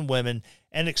biological men and women,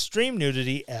 and extreme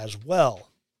nudity as well.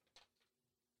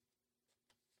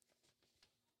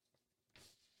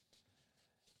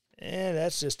 And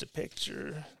that's just a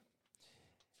picture.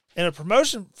 In a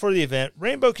promotion for the event,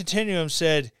 Rainbow Continuum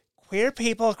said, "Queer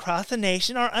people across the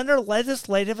nation are under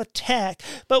legislative attack,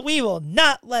 but we will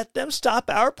not let them stop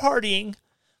our partying."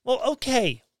 Well,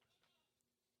 okay.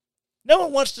 No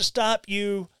one wants to stop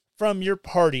you from your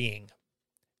partying. If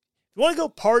you want to go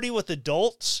party with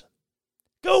adults,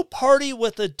 go party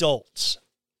with adults.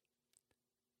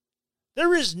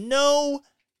 There is no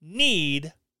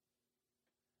need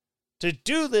to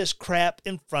do this crap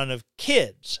in front of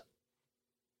kids.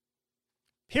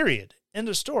 Period. End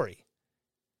of story.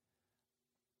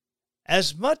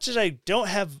 As much as I don't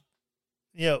have,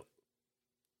 a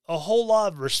whole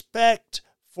lot of respect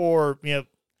for,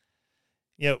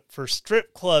 for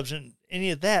strip clubs and any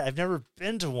of that, I've never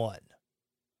been to one.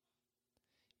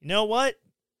 You know what?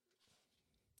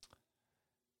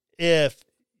 If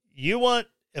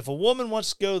a woman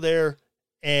wants to go there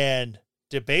and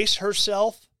debase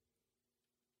herself,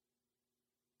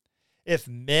 if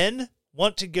men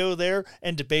want to go there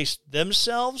and debase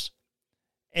themselves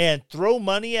and throw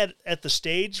money at the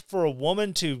stage for a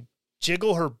woman to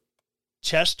jiggle her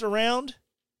chest around,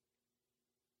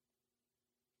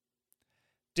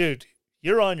 dude,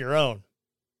 you're on your own.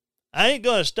 I ain't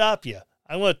going to stop you.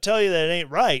 I'm going to tell you that it ain't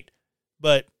right,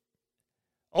 but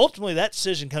ultimately that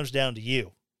decision comes down to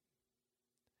you.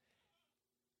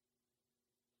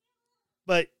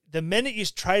 But the minute you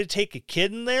try to take a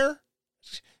kid in there,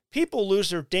 people lose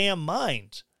their damn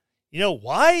minds. You know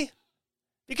why?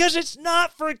 Because it's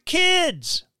not for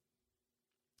kids.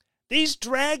 These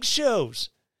drag shows.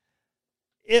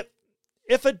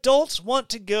 If adults want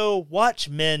to go watch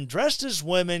men dressed as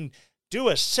women do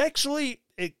a sexually,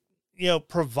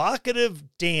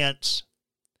 provocative dance,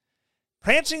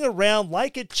 prancing around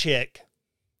like a chick,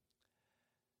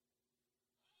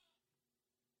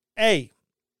 hey,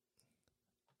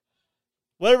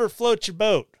 whatever floats your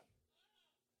boat.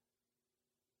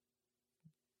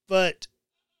 But,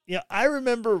 I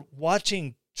remember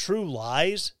watching True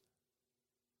Lies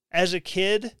as a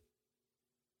kid.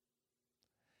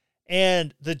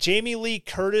 And the Jamie Lee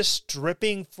Curtis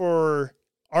stripping for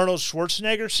Arnold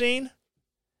Schwarzenegger scene,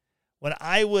 when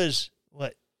I was,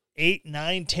 8,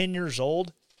 9, 10 years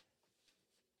old,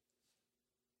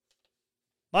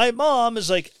 my mom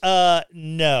is like,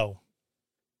 no.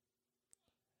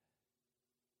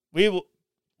 We will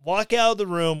walk out of the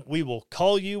room. We will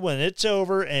call you when it's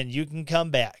over and you can come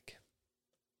back.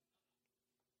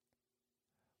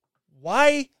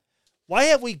 Why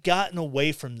have we gotten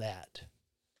away from that?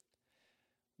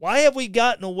 Why have we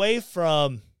gotten away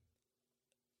from,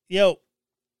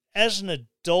 as an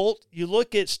adult, you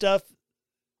look at stuff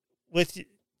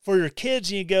for your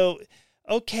kids and you go,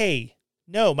 okay,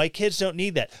 no, my kids don't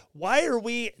need that. Why are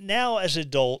we now as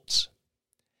adults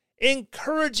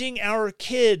encouraging our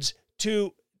kids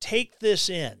to take this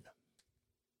in?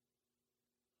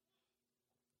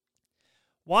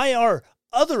 Why are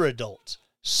other adults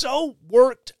so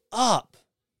worked up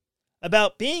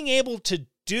about being able to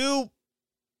do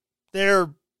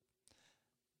their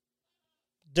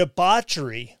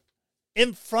debauchery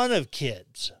in front of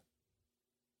kids?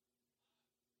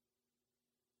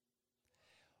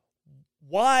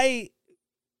 Why,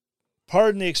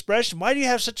 pardon the expression, why do you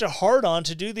have such a hard-on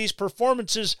to do these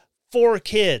performances for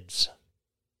kids?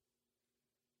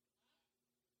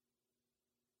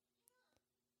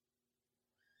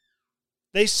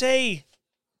 They say,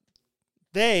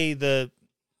 the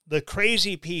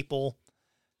crazy people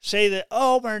say that,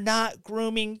 oh, we're not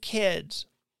grooming kids.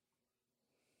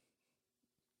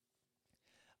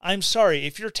 I'm sorry,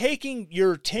 if you're taking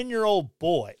your 10-year-old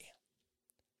boy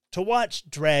to watch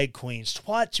drag queens, to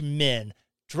watch men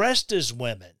dressed as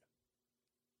women,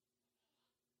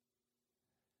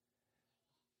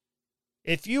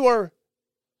 if you are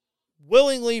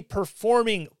willingly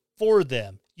performing for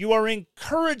them, you are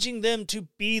encouraging them to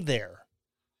be there.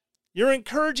 You're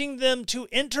encouraging them to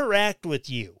interact with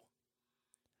you.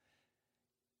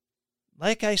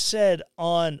 Like I said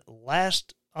on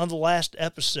the last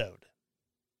episode,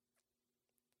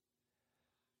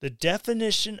 the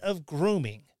definition of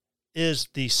grooming is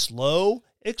the slow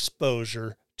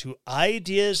exposure to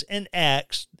ideas and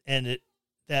acts, and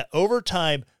that over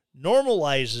time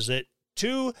normalizes it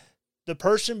to the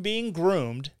person being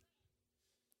groomed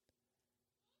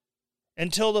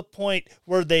until the point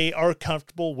where they are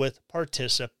comfortable with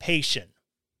participation.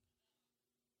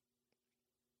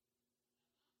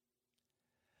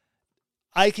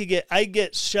 I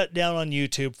get shut down on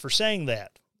YouTube for saying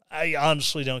that. I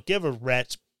honestly don't give a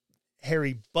rat's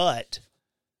hairy butt.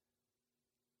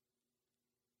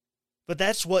 But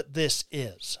that's what this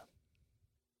is.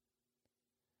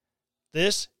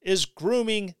 This is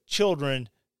grooming children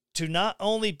to not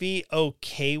only be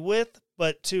okay with,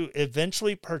 but to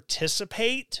eventually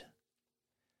participate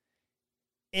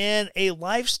in a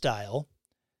lifestyle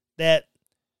that,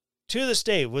 to this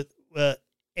day, with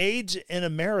AIDS in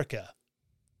America,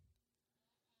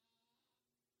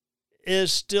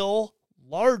 is still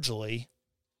largely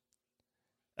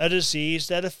a disease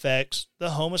that affects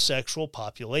the homosexual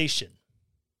population.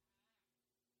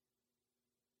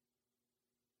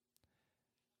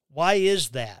 Why is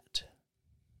that?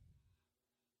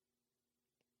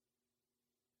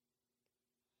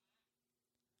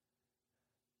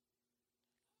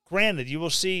 Granted, you will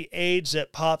see AIDS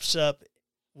that pops up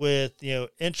with,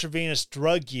 intravenous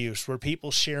drug use where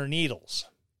people share needles.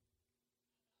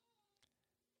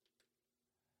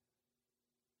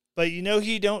 But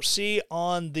you don't see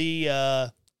on the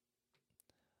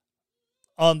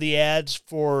ads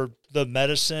for the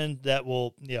medicine that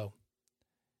will,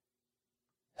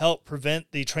 help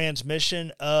prevent the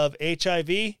transmission of HIV.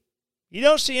 You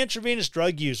don't see intravenous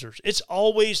drug users. It's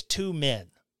always two men.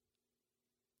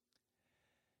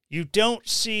 You don't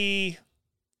see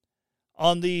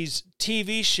on these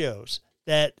TV shows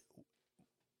that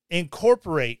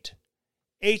incorporate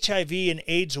HIV and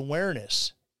AIDS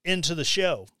awareness into the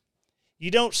show.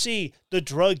 You don't see the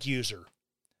drug user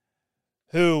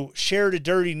who shared a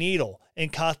dirty needle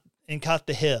and caught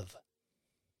the HIV.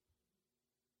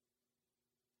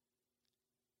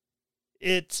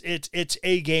 It's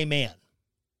a gay man.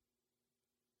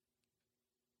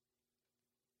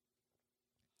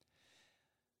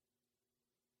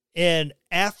 In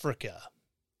Africa,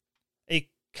 a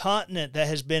continent that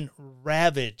has been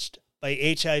ravaged by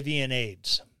HIV and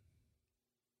AIDS.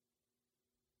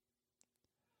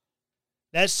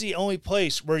 That's the only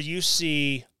place where you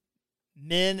see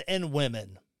men and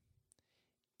women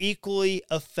equally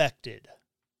affected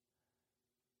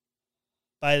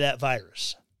by that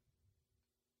virus.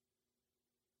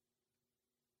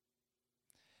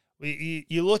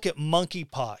 You look at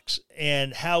monkeypox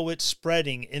and how it's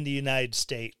spreading in the United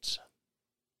States.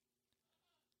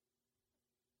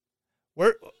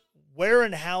 Where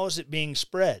and how is it being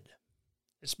spread?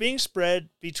 It's being spread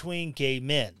between gay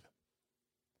men.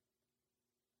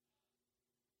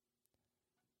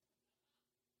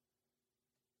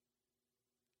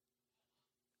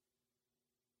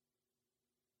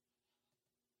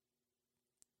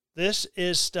 This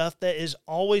is stuff that is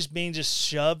always being just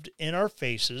shoved in our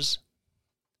faces.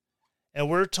 And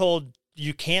we're told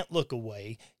you can't look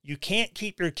away. You can't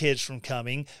keep your kids from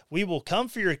coming. We will come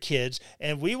for your kids,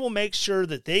 and we will make sure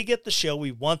that they get the show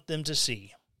we want them to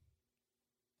see.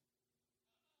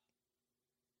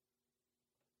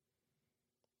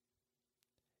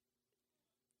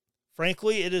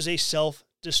 Frankly, it is a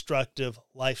self-destructive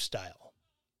lifestyle.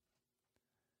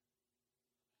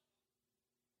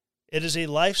 It is a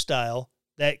lifestyle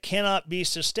that cannot be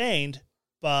sustained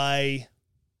by,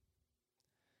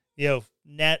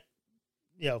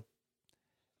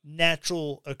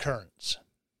 natural occurrence.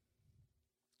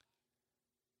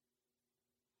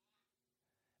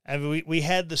 I mean, we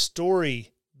had the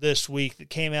story this week that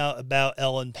came out about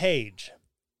Ellen Page.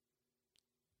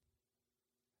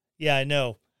 Yeah, I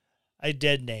know. I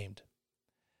dead named.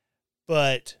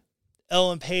 But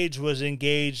Ellen Page was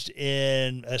engaged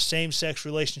in a same-sex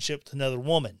relationship with another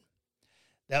woman.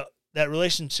 That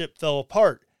relationship fell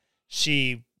apart.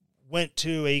 She went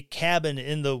to a cabin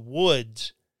in the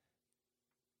woods,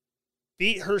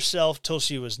 beat herself till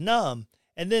she was numb,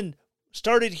 and then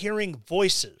started hearing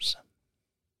voices.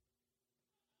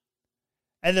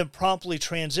 And then promptly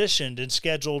transitioned and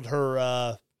scheduled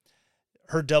her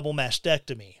double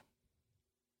mastectomy.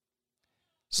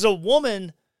 This is a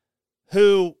woman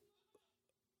who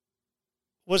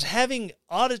was having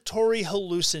auditory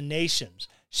hallucinations.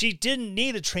 She didn't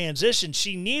need a transition.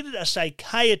 She needed a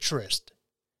psychiatrist.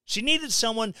 She needed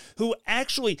someone who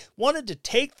actually wanted to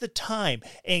take the time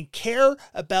and care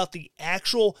about the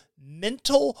actual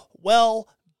mental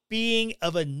well-being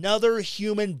of another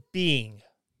human being.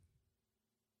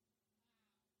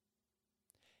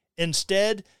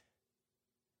 Instead,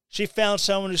 she found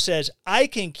someone who says, I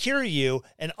can cure you,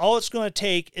 and all it's going to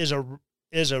take is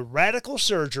a radical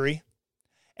surgery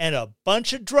and a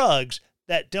bunch of drugs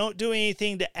that don't do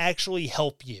anything to actually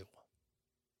help you.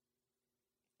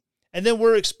 And then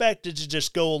we're expected to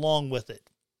just go along with it.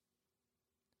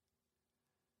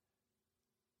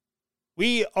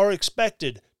 We are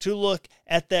expected to look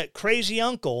at that crazy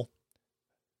uncle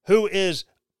who is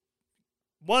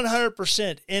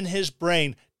 100% in his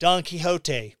brain Don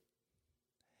Quixote.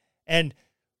 And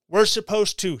we're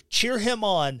supposed to cheer him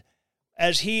on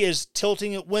as he is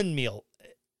tilting at windmills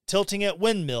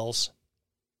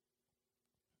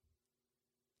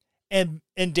and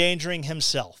endangering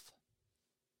himself,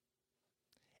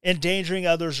 endangering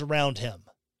others around him,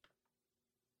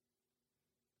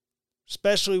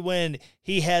 especially when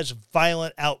he has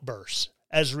violent outbursts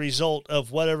as a result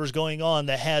of whatever's going on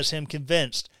that has him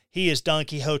convinced he is Don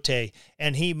Quixote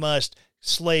and he must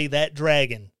slay that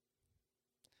dragon,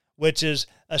 which is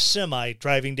a semi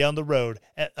driving down the road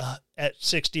at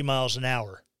 60 miles an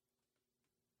hour.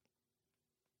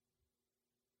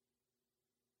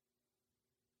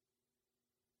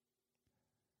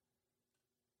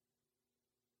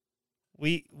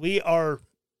 We are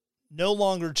no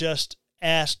longer just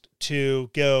asked to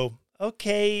go,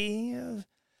 okay,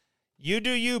 you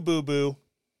do you, boo-boo,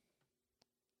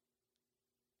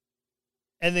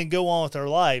 and then go on with our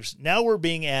lives. Now we're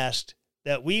being asked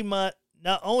that we must,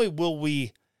 not only will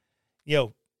we,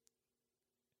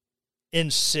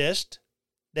 insist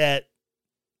that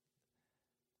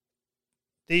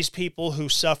these people who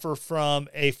suffer from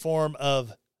a form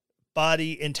of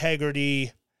body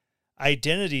integrity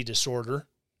identity disorder,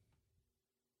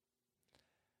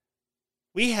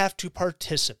 we have to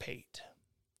participate.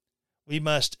 We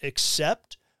must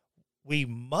accept. We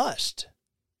must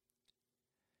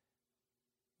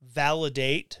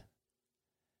validate.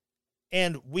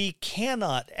 And we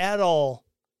cannot at all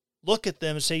look at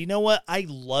them and say, you know what? I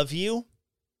love you.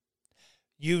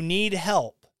 You need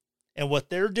help. And what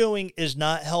they're doing is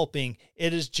not helping.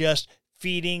 It is just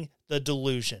feeding the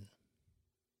delusion.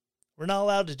 We're not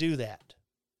allowed to do that.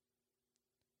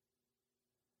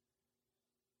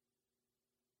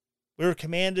 We're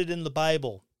commanded in the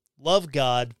Bible, love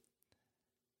God,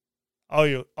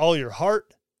 all your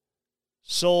heart,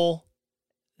 soul,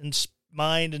 and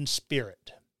mind and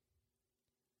spirit.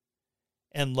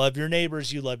 And love your neighbor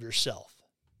as you love yourself.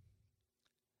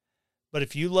 But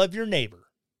if you love your neighbor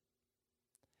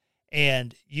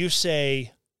and you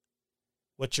say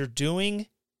what you're doing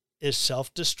is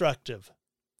self-destructive,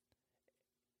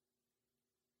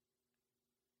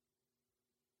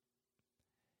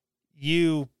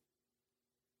 you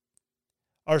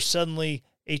are suddenly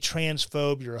a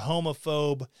transphobe, you're a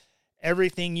homophobe,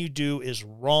 everything you do is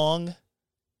wrong,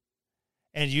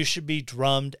 and you should be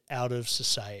drummed out of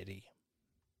society.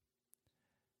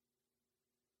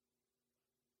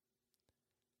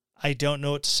 I don't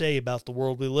know what to say about the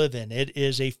world we live in. It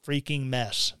is a freaking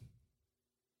mess.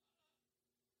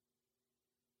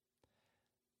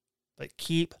 But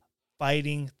keep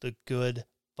fighting the good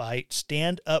fight.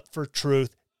 Stand up for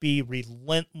truth. Be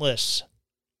relentless.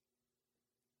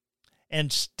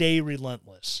 And stay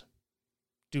relentless.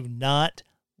 Do not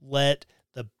let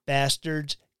the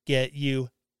bastards get you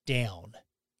down.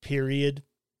 Period.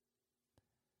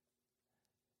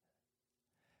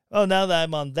 Well, now that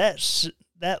I'm on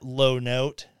that low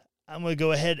note, I'm going to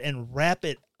go ahead and wrap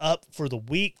it up for the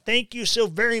week. Thank you so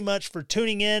very much for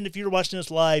tuning in. If you're watching this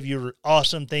live, you're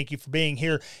awesome. Thank you for being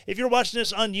here. If you're watching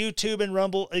this on YouTube and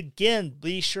Rumble, again,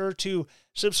 be sure to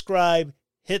subscribe,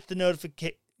 hit the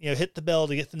hit the bell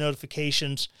to get the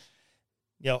notifications.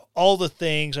 All the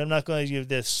things. I'm not going to do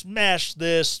this, smash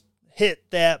this,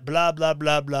 hit that, blah, blah,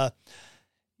 blah, blah.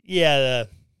 Yeah,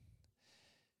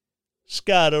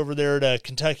 Scott over there at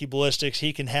Kentucky Ballistics,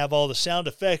 he can have all the sound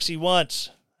effects he wants.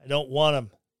 I don't want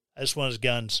them. I just want his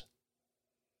guns.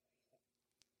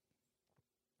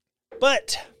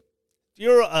 But if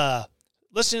you're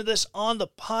listening to this on the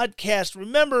podcast,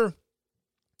 remember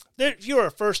that if you're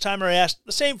a first-timer, I ask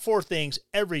the same 4 things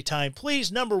every time.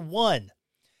 Please, number 1,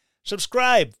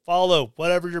 subscribe, follow,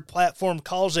 whatever your platform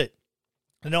calls it.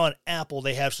 I know on Apple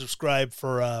they have subscribe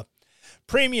for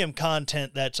premium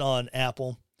content that's on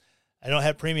Apple. I don't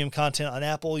have premium content on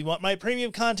Apple. You want my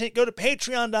premium content? Go to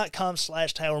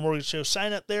patreon.com/Tyler Morgan Show.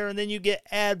 Sign up there, and then you get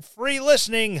ad-free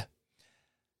listening.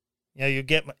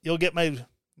 You'll get my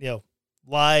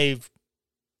live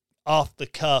off the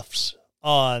cuffs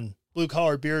on Blue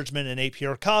Collar Beardsman and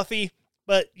APR Coffee,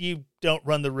 but you don't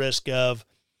run the risk of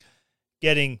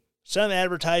getting some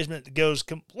advertisement that goes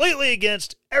completely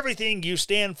against everything you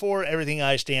stand for, everything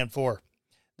I stand for.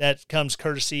 That comes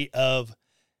courtesy of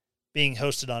being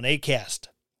hosted on Acast.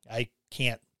 I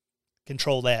can't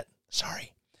control that.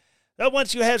 Sorry. But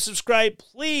once you have subscribed,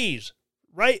 please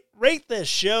rate this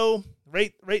show,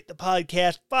 rate the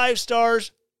podcast 5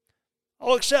 stars.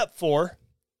 I'll accept 4.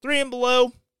 3 and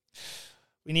below,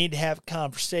 we need to have a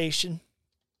conversation.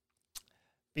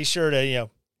 Be sure to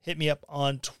hit me up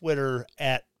on Twitter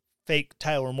at Fake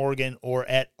Tyler Morgan or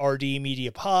at RD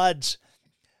Media Pods.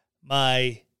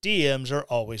 My DMs are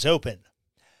always open.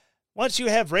 Once you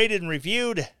have rated and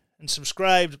reviewed and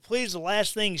subscribed, please, the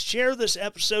last thing, share this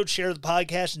episode, share the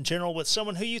podcast in general with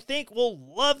someone who you think will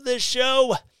love this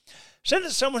show. Send it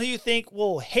to someone who you think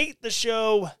will hate the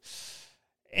show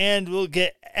and will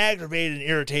get aggravated and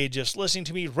irritated just listening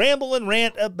to me ramble and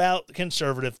rant about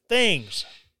conservative things.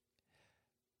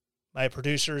 My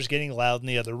producer is getting loud in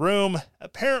the other room.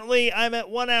 Apparently, I'm at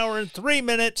 1 hour and 3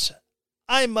 minutes.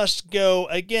 I must go.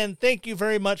 Again, thank you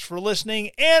very much for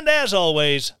listening, and as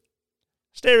always,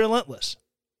 stay relentless.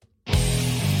 The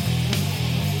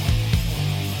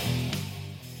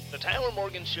Tyler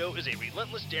Morgan Show is a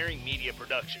relentless daring media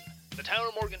production. The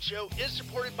Tyler Morgan Show is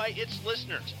supported by its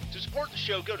listeners. To support the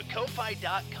show, go to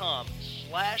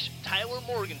ko-fi.com/Tyler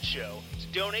Morgan Show to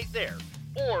donate there,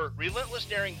 or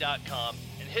relentlessdaring.com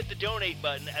and hit the donate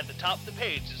button at the top of the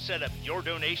page to set up your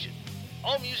donation.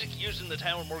 All music used in the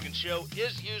Tyler Morgan Show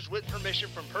is used with permission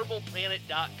from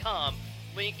purpleplanet.com,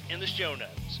 link in the show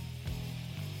notes.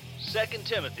 2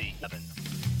 Timothy 11.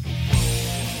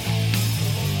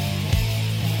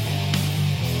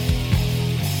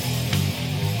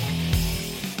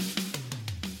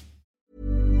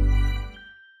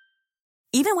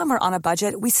 Even when we're on a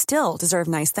budget, we still deserve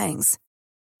nice things.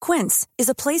 Quince is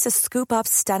a place to scoop up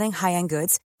stunning high-end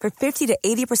goods for 50 to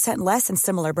 80% less than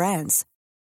similar brands.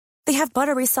 They have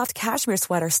buttery soft cashmere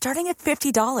sweaters starting at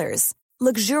 $50,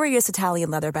 luxurious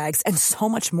Italian leather bags, and so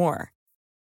much more.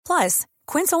 Plus,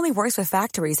 Quince only works with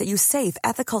factories that use safe,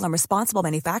 ethical, and responsible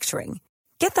manufacturing.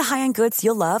 Get the high-end goods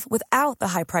you'll love without the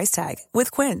high price tag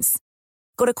with Quince.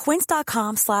 Go to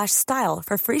quince.com/style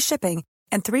for free shipping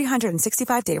and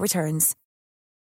 365-day returns.